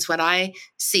explains what I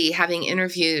see, having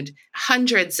interviewed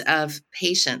hundreds of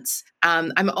patients.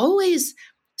 I'm always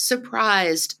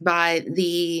surprised by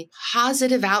the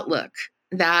positive outlook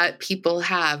that people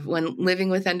have when living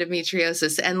with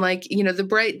endometriosis, and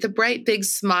the bright big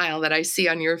smile that I see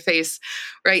on your face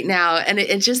right now, and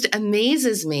it just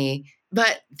amazes me.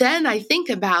 But then I think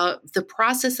about the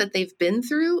process that they've been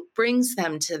through brings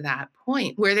them to that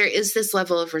point where there is this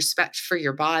level of respect for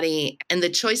your body, and the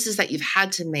choices that you've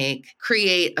had to make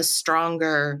create a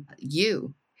stronger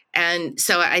you. And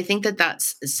so I think that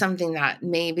that's something that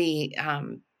maybe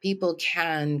people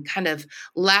can kind of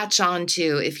latch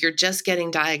onto if you're just getting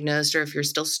diagnosed, or if you're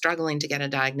still struggling to get a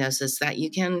diagnosis, that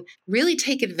you can really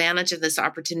take advantage of this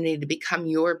opportunity to become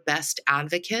your best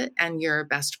advocate and your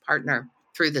best partner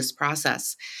through this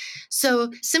process.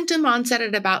 So symptom onset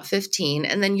at about 15,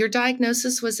 and then your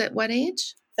diagnosis was at what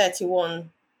age? 31,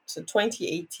 so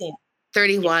 2018.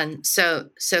 31. So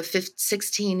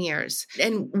 16 years.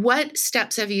 And what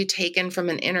steps have you taken from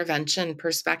an intervention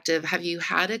perspective? Have you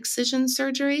had excision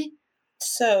surgery?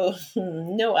 So,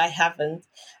 no, I haven't.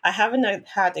 I haven't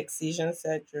had excision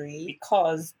surgery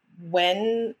because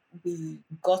when we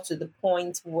got to the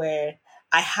point where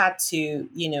I had to,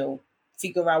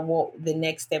 figure out what the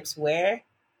next steps were,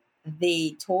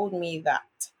 they told me that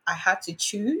I had to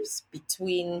choose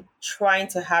between trying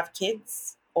to have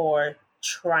kids or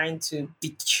trying to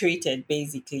be treated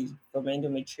basically from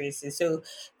endometriosis. So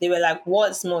they were like,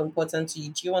 what's more important to you?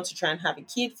 Do you want to try and have a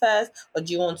kid first, or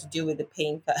do you want to deal with the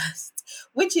pain first?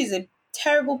 Which is a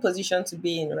terrible position to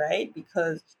be in, right?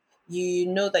 Because you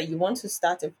know that you want to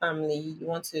start a family, you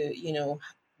want to,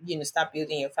 start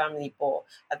building your family, but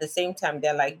at the same time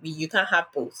they're like, you can't have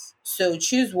both. So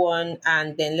choose one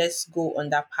and then let's go on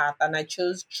that path. And I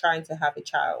chose trying to have a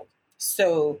child.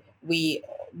 So we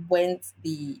went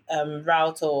the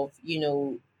route of,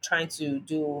 trying to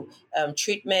do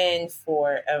treatment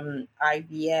for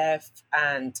IVF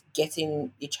and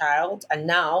getting a child. And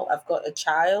now I've got a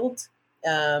child.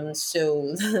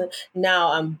 So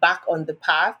now I'm back on the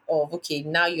path of, okay,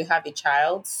 now you have a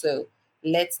child. So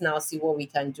let's now see what we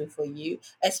can do for you,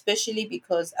 especially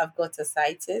because I've got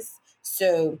ascites.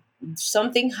 So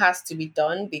something has to be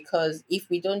done, because if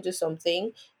we don't do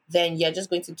something, then you're just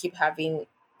going to keep having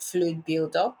fluid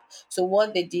build up. So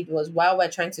what they did was, while we're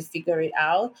trying to figure it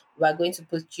out, we're going to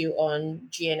put you on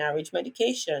GnRH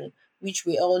medication, which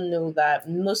we all know that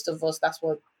most of us, that's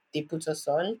what they put us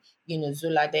on,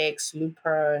 Zoladex,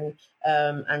 Lupron,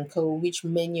 and co, which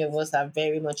many of us are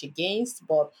very much against.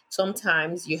 But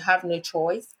sometimes you have no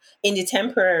choice. In the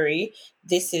temporary,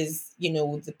 this is,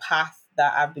 the path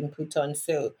that I've been put on.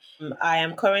 So I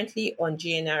am currently on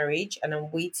GnRH and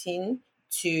I'm waiting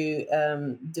to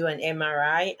do an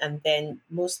MRI, and then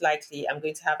most likely I'm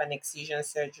going to have an excision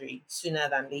surgery sooner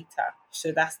than later.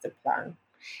 So that's the plan.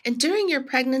 And during your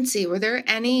pregnancy, were there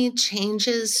any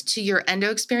changes to your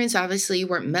endo experience? Obviously, you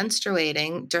weren't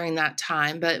menstruating during that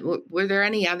time, but were there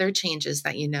any other changes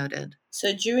that you noted?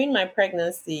 So during my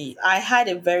pregnancy, I had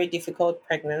a very difficult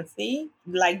pregnancy.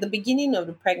 Like the beginning of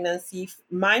the pregnancy,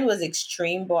 mine was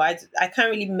extreme, but I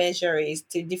can't really measure it. It's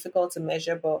too difficult to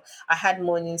measure, but I had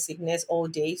morning sickness all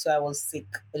day. So I was sick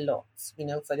a lot,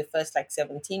 for the first like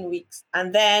 17 weeks.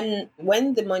 And then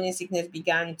when the morning sickness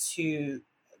began to,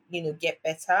 get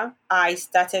better, I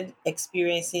started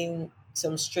experiencing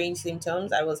some strange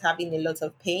symptoms. I was having a lot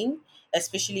of pain,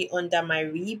 especially under my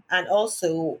rib, and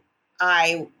also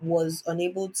I was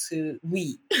unable to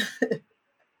wee.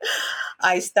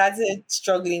 I started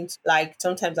struggling. Like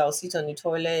sometimes I'll sit on the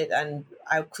toilet and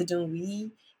I couldn't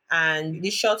wee. And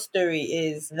the short story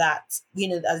is that,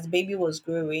 as the baby was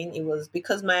growing, it was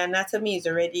because my anatomy is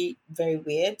already very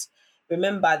weird.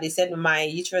 Remember, they said my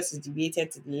uterus is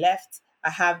deviated to the left. I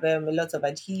have a lot of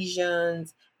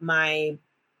adhesions. My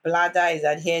bladder is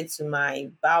adhered to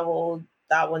my bowel.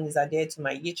 That one is adhered to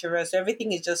my uterus. So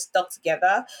everything is just stuck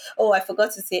together. Oh, I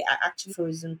forgot to say, I actually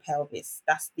frozen pelvis.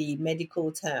 That's the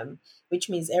medical term, which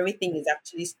means everything is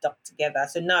actually stuck together.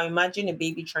 So now imagine a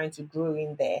baby trying to grow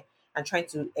in there and trying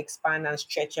to expand and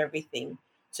stretch everything.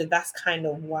 So that's kind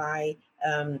of why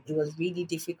it was really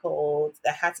difficult.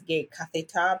 I had to get a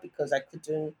catheter because I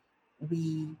couldn't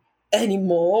wee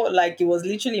anymore. Like it was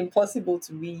literally impossible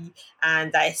to wee.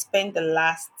 And I spent the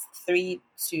last 3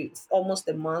 to almost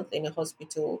a month in a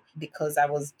hospital because I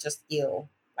was just ill.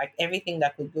 Like everything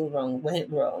that could go wrong went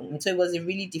wrong. And so it was a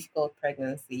really difficult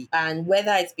pregnancy. And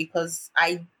whether it's because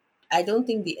I don't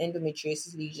think the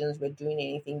endometriosis lesions were doing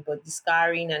anything, but the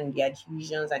scarring and the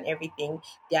adhesions and everything,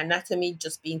 the anatomy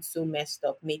just being so messed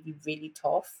up made it really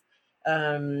tough.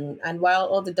 And while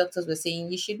all the doctors were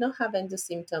saying you should not have endo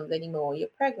symptoms anymore, you're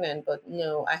pregnant, but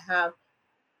no, I have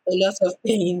a lot of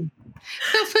pain.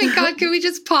 Oh my God, can we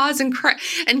just pause and cry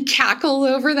and cackle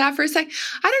over that for a sec?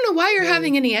 I don't know why you're Mm,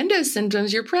 having any endo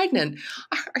symptoms. You're pregnant.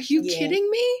 Are you yeah, kidding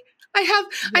me? I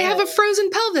yeah, have a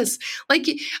frozen pelvis. Like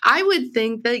I would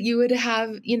think that you would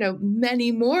have,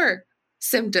 many more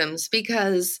symptoms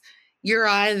because you're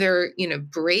either,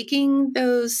 breaking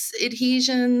those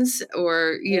adhesions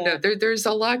or, yeah. there's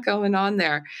a lot going on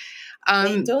there. They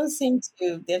Um, don't seem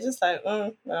to. They're just like,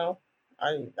 oh, well,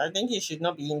 I think you should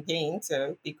not be in pain,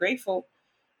 so be grateful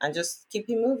and just keep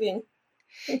it moving.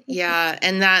 Yeah,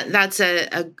 and that's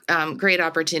a great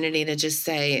opportunity to just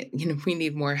say, we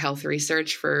need more health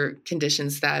research for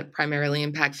conditions that primarily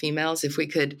impact females. If we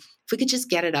could just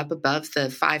get it up above the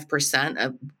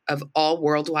 5% of all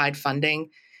worldwide funding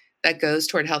that goes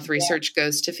toward health Yeah, research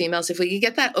goes to females. If we could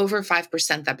get that over 5%,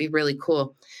 that'd be really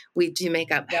cool. We do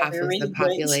make up that'll be half of the really great.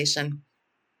 population.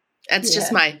 That's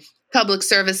just Yeah, my public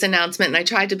service announcement, and I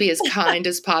tried to be as kind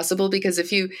as possible because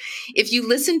if you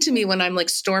listen to me when I'm like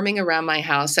storming around my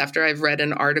house after I've read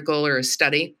an article or a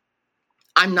study,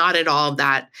 I'm not at all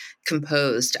that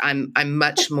composed. I'm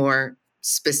much more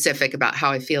specific about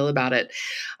how I feel about it.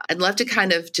 I'd love to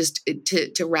kind of just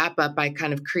to wrap up by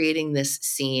kind of creating this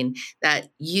scene that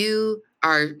you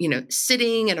are,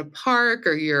 sitting in a park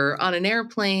or you're on an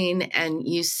airplane and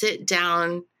you sit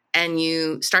down and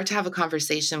you start to have a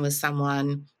conversation with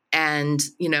someone and,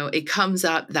 it comes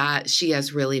up that she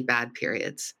has really bad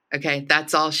periods. Okay?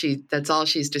 That's all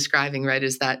she's describing, right?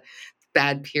 Is that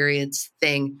bad periods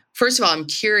thing. First of all, I'm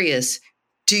curious,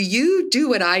 do you do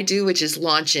what I do, which is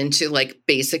launch into like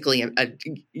basically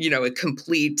a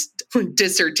complete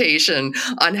dissertation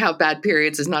on how bad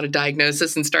periods is not a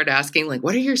diagnosis and start asking like,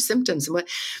 what are your symptoms and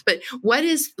what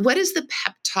is the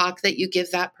pep talk that you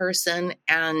give that person?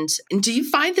 And do you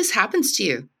find this happens to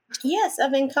you? Yes,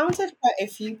 I've encountered quite a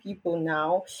few people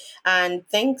now, and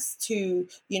thanks to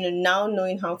now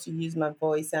knowing how to use my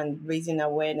voice and raising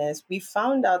awareness, we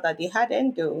found out that they had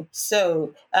endo.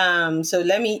 So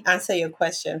let me answer your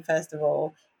question first of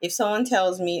all. If someone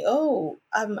tells me, "Oh,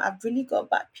 I've really got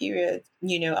bad period,"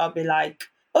 I'll be like,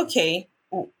 "Okay,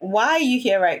 why are you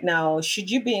here right now?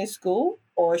 Should you be in school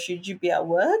or should you be at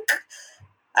work?"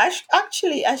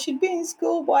 Actually, I should be in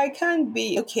school, but I can't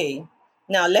be. Okay,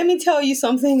 now let me tell you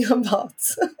something about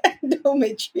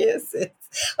endometriosis.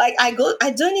 Like I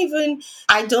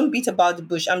don't beat about the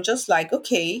bush. I'm just like,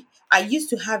 okay, I used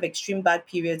to have extreme bad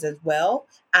periods as well.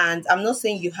 And I'm not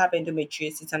saying you have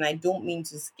endometriosis, and I don't mean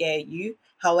to scare you.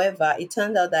 However, it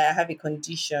turns out that I have a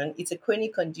condition. It's a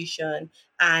chronic condition,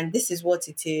 and this is what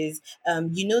it is.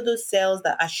 Those cells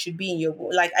that should be in your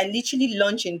like I literally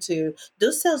launch into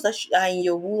those cells that are in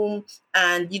your womb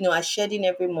and are shedding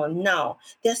every month. Now,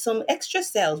 there's some extra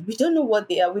cells. We don't know what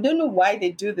they are. We don't know why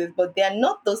they do this, but they are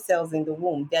not those cells in the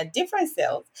womb. They are different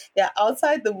cells. They are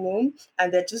outside the womb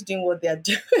and they're just doing what they are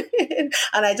doing.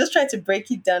 And I just try to break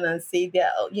it down and say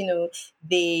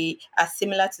they are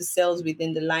similar to cells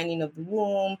within the lining of the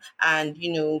womb and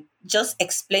just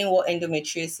explain what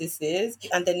endometriosis is.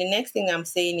 And then the next thing I'm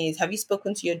saying is, have you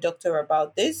spoken to your doctor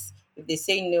about this? If they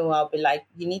say no, I'll be like,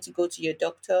 you need to go to your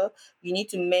doctor. You need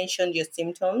to mention your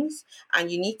symptoms and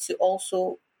you need to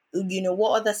also,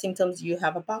 what other symptoms do you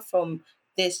have apart from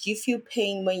this? Do you feel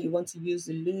pain when you want to use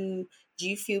the loo? Do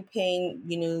you feel pain,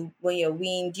 when you're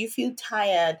weaned? Do you feel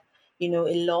tired, a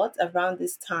lot around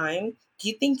this time? Do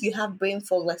you think you have brain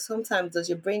fog? Like sometimes does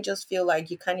your brain just feel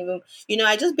like you can't even,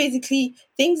 I just basically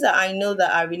things that I know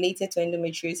that are related to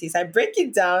endometriosis. I break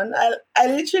it down. I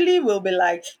literally will be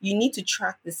like, you need to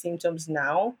track the symptoms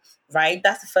now, right?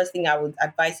 That's the first thing I would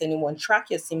advise anyone.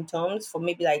 Track your symptoms for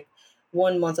maybe like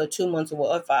 1 month or 2 months or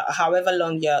whatever, however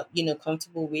long you're,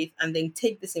 comfortable with, and then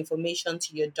take this information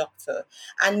to your doctor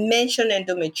and mention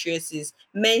endometriosis.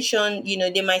 Mention,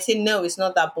 they might say, no, it's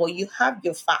not that, but you have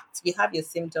your facts, you have your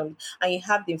symptoms, and you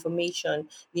have the information,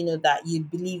 that you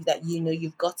believe that,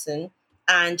 you've gotten,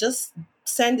 and just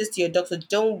send this to your doctor.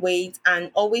 Don't wait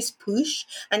and always push.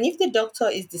 And if the doctor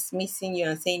is dismissing you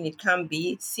and saying it can't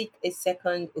be, seek a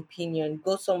second opinion,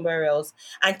 go somewhere else,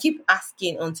 and keep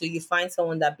asking until you find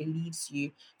someone that believes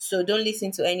you. So don't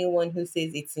listen to anyone who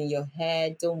says it's in your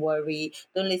head. Don't worry.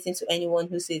 Don't listen to anyone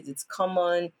who says it's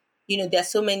common. There are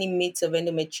so many myths of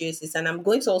endometriosis, and I'm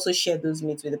going to also share those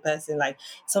myths with the person. Like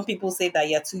some people say that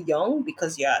you're too young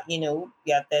because you're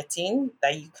 13,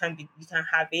 that you can't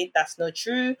have it. That's not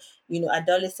true.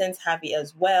 Adolescents have it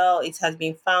as well. It has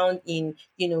been found in,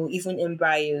 even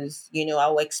embryos. I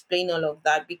will explain all of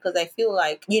that because I feel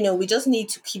like, we just need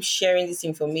to keep sharing this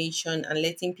information and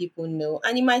letting people know.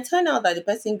 And it might turn out that the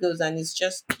person goes and it's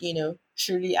just,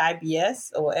 truly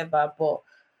IBS or whatever. But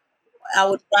I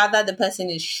would rather the person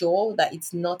is sure that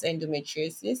it's not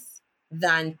endometriosis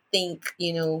than think,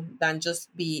 than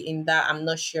just be in that I'm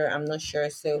not sure.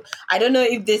 So I don't know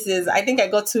if this is, I think I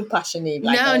got too passionate.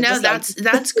 Like I No, was no, just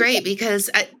like, that's great because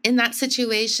in that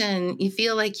situation, you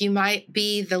feel like you might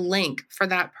be the link for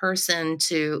that person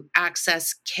to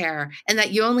access care and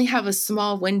that you only have a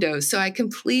small window. So I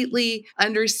completely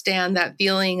understand that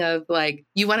feeling of like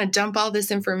you want to dump all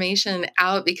this information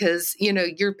out because,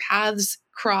 your paths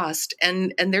crossed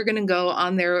and they're going to go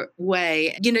on their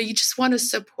way. You just want to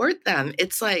support them.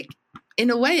 It's like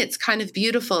in a way, it's kind of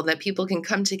beautiful that people can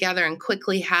come together and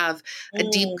quickly have a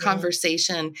deep mm,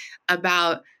 conversation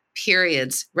about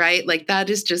periods, right? Like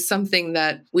that is just something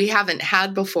that we haven't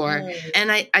had before. mm,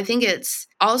 And I think it's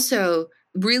also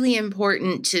really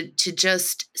important to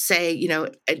just say,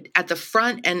 at the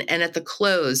front and at the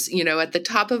close, at the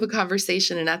top of a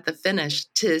conversation and at the finish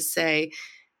to say,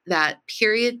 that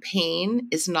period pain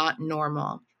is not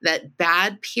normal, that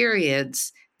bad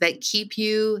periods that keep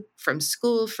you from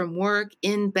school, from work,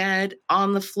 in bed,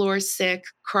 on the floor, sick,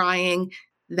 crying,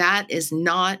 that is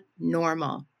not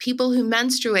normal. People who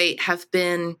menstruate have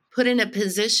been put in a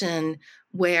position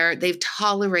where they've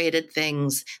tolerated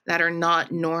things that are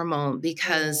not normal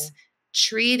because mm,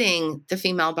 treating the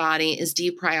female body is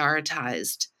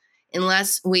deprioritized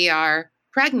unless we are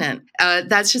pregnant.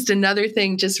 That's just another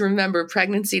thing. Just remember,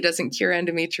 pregnancy doesn't cure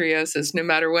endometriosis, no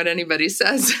matter what anybody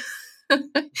says.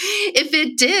 If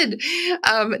it did,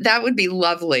 that would be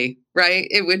lovely, right?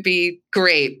 It would be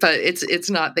great, but it's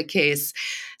not the case.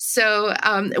 So,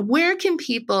 where can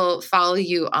people follow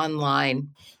you online?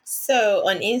 So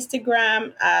on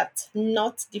Instagram at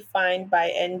not defined by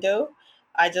endo,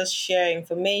 I just share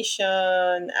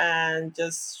information and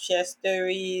just share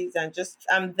stories, and just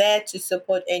I'm there to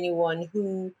support anyone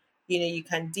who, you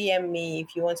can DM me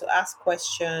if you want to ask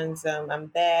questions.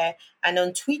 I'm there. And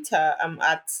on Twitter I'm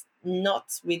at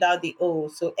not without the O,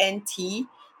 so NT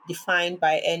defined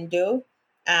by endo.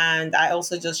 And I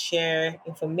also just share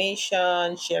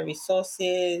information, share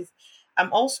resources.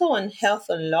 I'm also on Health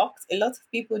Unlocked. A lot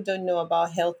of people don't know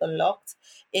about Health Unlocked.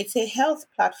 It's a health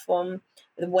platform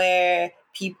where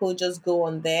people just go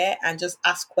on there and just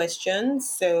ask questions.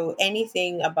 So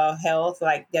anything about health,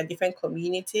 like there are different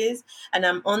communities, and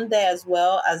I'm on there as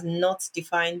well as not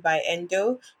defined by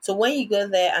endo. So when you go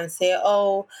there and say,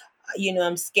 oh,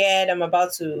 I'm scared, I'm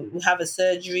about to have a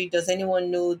surgery. Does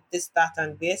anyone know this, that,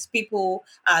 and this? People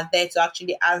are there to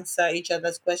actually answer each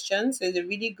other's questions. So it's a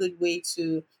really good way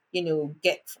to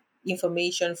get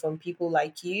information from people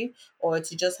like you, or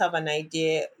to just have an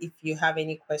idea if you have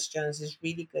any questions. Is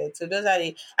really good. So those are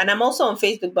the, and I'm also on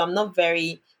Facebook, but I'm not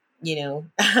very,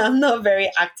 I'm not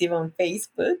very active on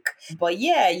Facebook. But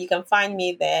yeah, you can find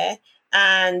me there.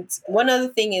 And one other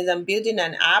thing is I'm building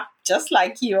an app just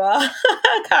like you are,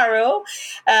 Carol.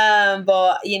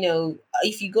 But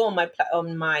if you go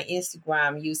on my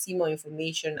Instagram, you see more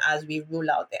information as we roll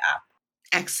out the app.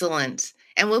 Excellent.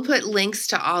 And we'll put links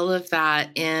to all of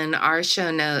that in our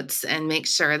show notes and make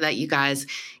sure that you guys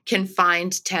can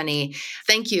find Teni.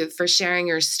 Thank you for sharing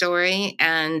your story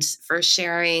and for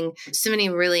sharing so many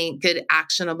really good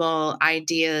actionable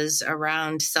ideas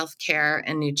around self-care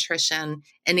and nutrition.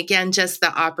 And again, just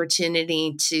the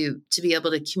opportunity to be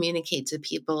able to communicate to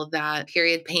people that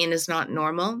period pain is not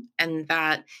normal, and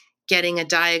that getting a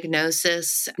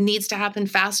diagnosis needs to happen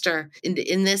faster.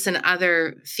 In this and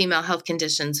other female health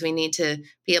conditions, we need to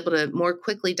be able to more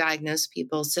quickly diagnose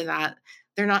people so that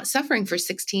they're not suffering for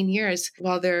 16 years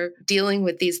while they're dealing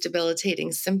with these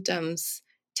debilitating symptoms.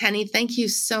 Teni, thank you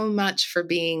so much for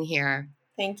being here.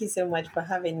 Thank you so much for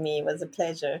having me. It was a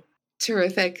pleasure.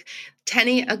 Terrific.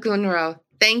 Teni Ogunro,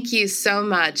 thank you so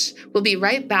much. We'll be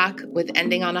right back with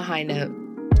Ending on a High Note.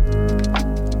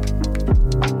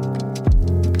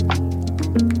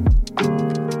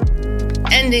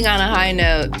 Ending on a high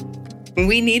note.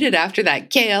 We need it after that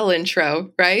KL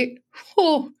intro, right?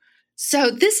 Oh.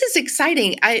 So this is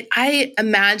exciting. I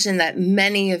imagine that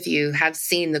many of you have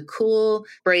seen the cool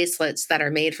bracelets that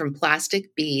are made from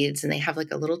plastic beads, and they have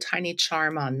like a little tiny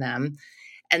charm on them.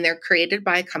 And they're created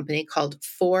by a company called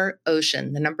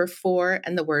 4Ocean, the number 4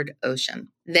 and the word ocean.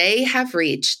 They have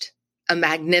reached a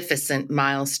magnificent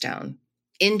milestone.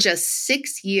 In just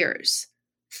 6 years,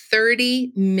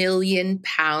 30 million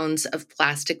pounds of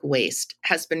plastic waste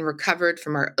has been recovered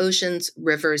from our oceans,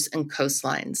 rivers, and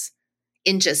coastlines.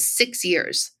 In just 6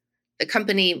 years. The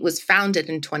company was founded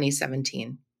in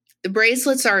 2017. The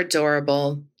bracelets are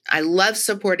adorable. I love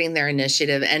supporting their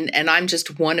initiative, and I'm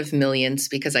just one of millions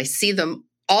because I see them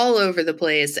all over the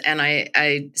place, and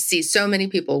I see so many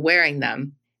people wearing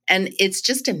them. And it's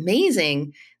just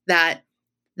amazing that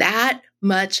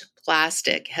much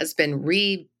plastic has been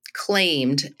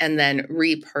reclaimed and then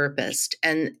repurposed.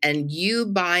 And you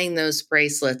buying those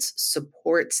bracelets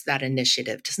supports that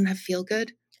initiative. Doesn't that feel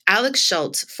good? Alex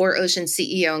Schultz, 4Ocean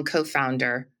CEO and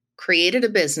co-founder, created a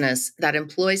business that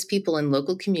employs people in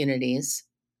local communities.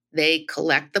 They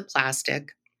collect the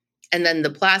plastic, and then the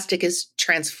plastic is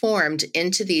transformed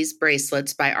into these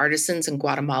bracelets by artisans in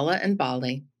Guatemala and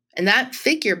Bali. And that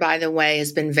figure, by the way,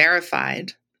 has been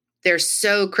verified. They're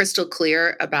so crystal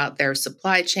clear about their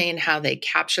supply chain, how they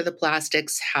capture the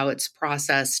plastics, how it's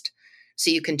processed.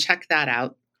 So you can check that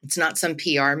out. It's not some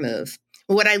PR move.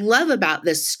 What I love about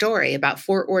this story, about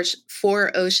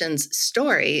 4Ocean's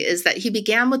story, is that he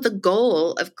began with the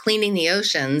goal of cleaning the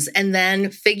oceans and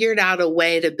then figured out a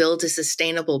way to build a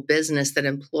sustainable business that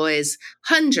employs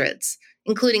hundreds,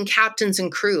 including captains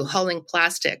and crew, hauling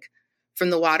plastic from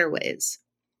the waterways.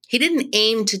 He didn't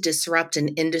aim to disrupt an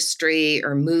industry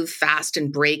or move fast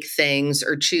and break things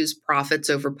or choose profits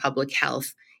over public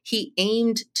health. He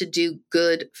aimed to do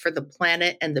good for the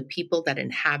planet and the people that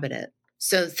inhabit it.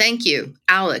 So thank you,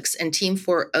 Alex and Team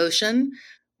 4Ocean.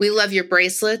 We love your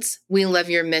bracelets. We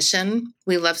love your mission.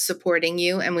 We love supporting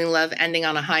you, and we love ending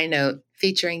on a high note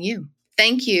featuring you.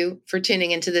 Thank you for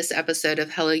tuning into this episode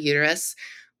of Hello Uterus.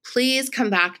 Please come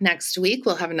back next week.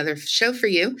 We'll have another show for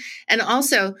you. And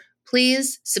also,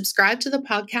 please subscribe to the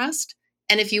podcast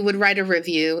And if you would write a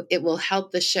review, it will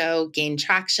help the show gain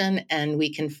traction and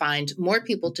we can find more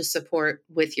people to support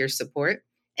with your support.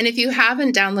 And if you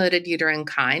haven't downloaded Uterine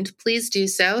Kind, please do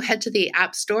so. Head to the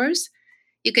app stores.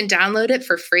 You can download it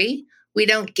for free. We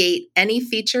don't gate any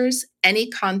features, any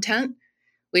content.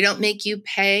 We don't make you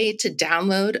pay to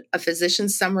download a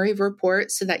physician's summary report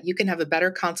so that you can have a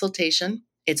better consultation.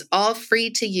 It's all free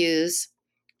to use.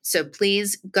 So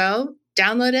please go,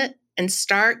 download it, and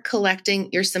start collecting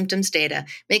your symptoms data.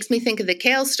 Makes me think of the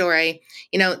kale story.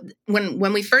 You know,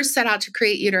 when we first set out to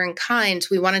create Uterine Kind,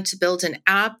 we wanted to build an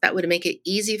app that would make it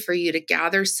easy for you to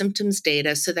gather symptoms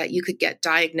data so that you could get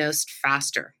diagnosed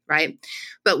faster, right?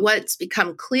 But what's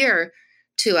become clear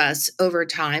to us over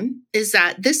time is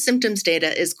that this symptoms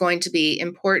data is going to be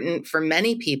important for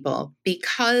many people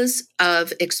because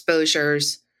of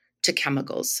exposures to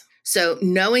chemicals. So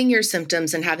knowing your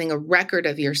symptoms and having a record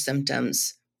of your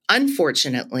symptoms,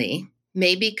 unfortunately,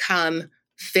 may become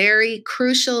very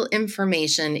crucial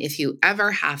information if you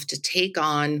ever have to take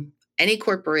on any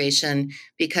corporation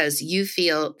because you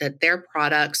feel that their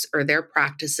products or their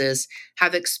practices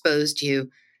have exposed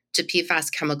you to PFAS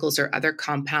chemicals or other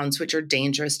compounds which are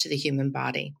dangerous to the human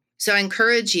body. So I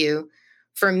encourage you,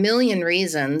 for a million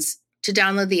reasons, to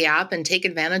download the app and take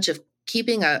advantage of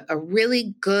keeping a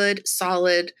really good,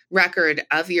 solid record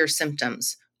of your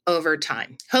symptoms over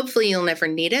time. Hopefully you'll never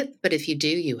need it, but if you do,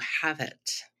 you have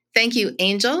it. Thank you,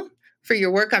 Angel, for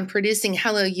your work on producing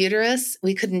Hello Uterus.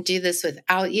 We couldn't do this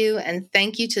without you. And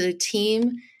thank you to the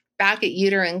team back at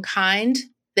Uterine Kind.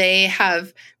 They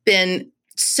have been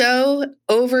so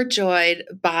overjoyed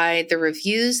by the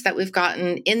reviews that we've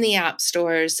gotten in the app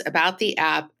stores about the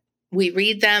app. We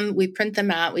read them, we print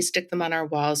them out, we stick them on our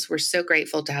walls. We're so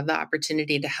grateful to have the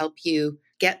opportunity to help you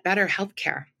get better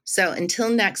healthcare. So until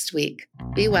next week,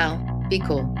 be well, be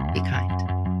cool, be kind.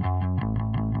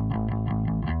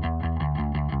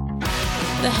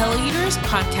 The Hello Uterus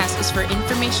podcast is for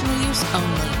informational use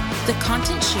only. The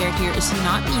content shared here is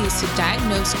not used to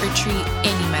diagnose or treat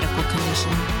any medical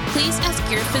condition. Please ask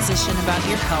your physician about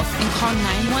your health and call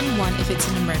 911 if it's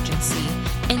an emergency.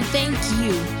 And thank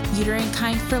you, Uterine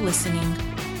Kind, for listening.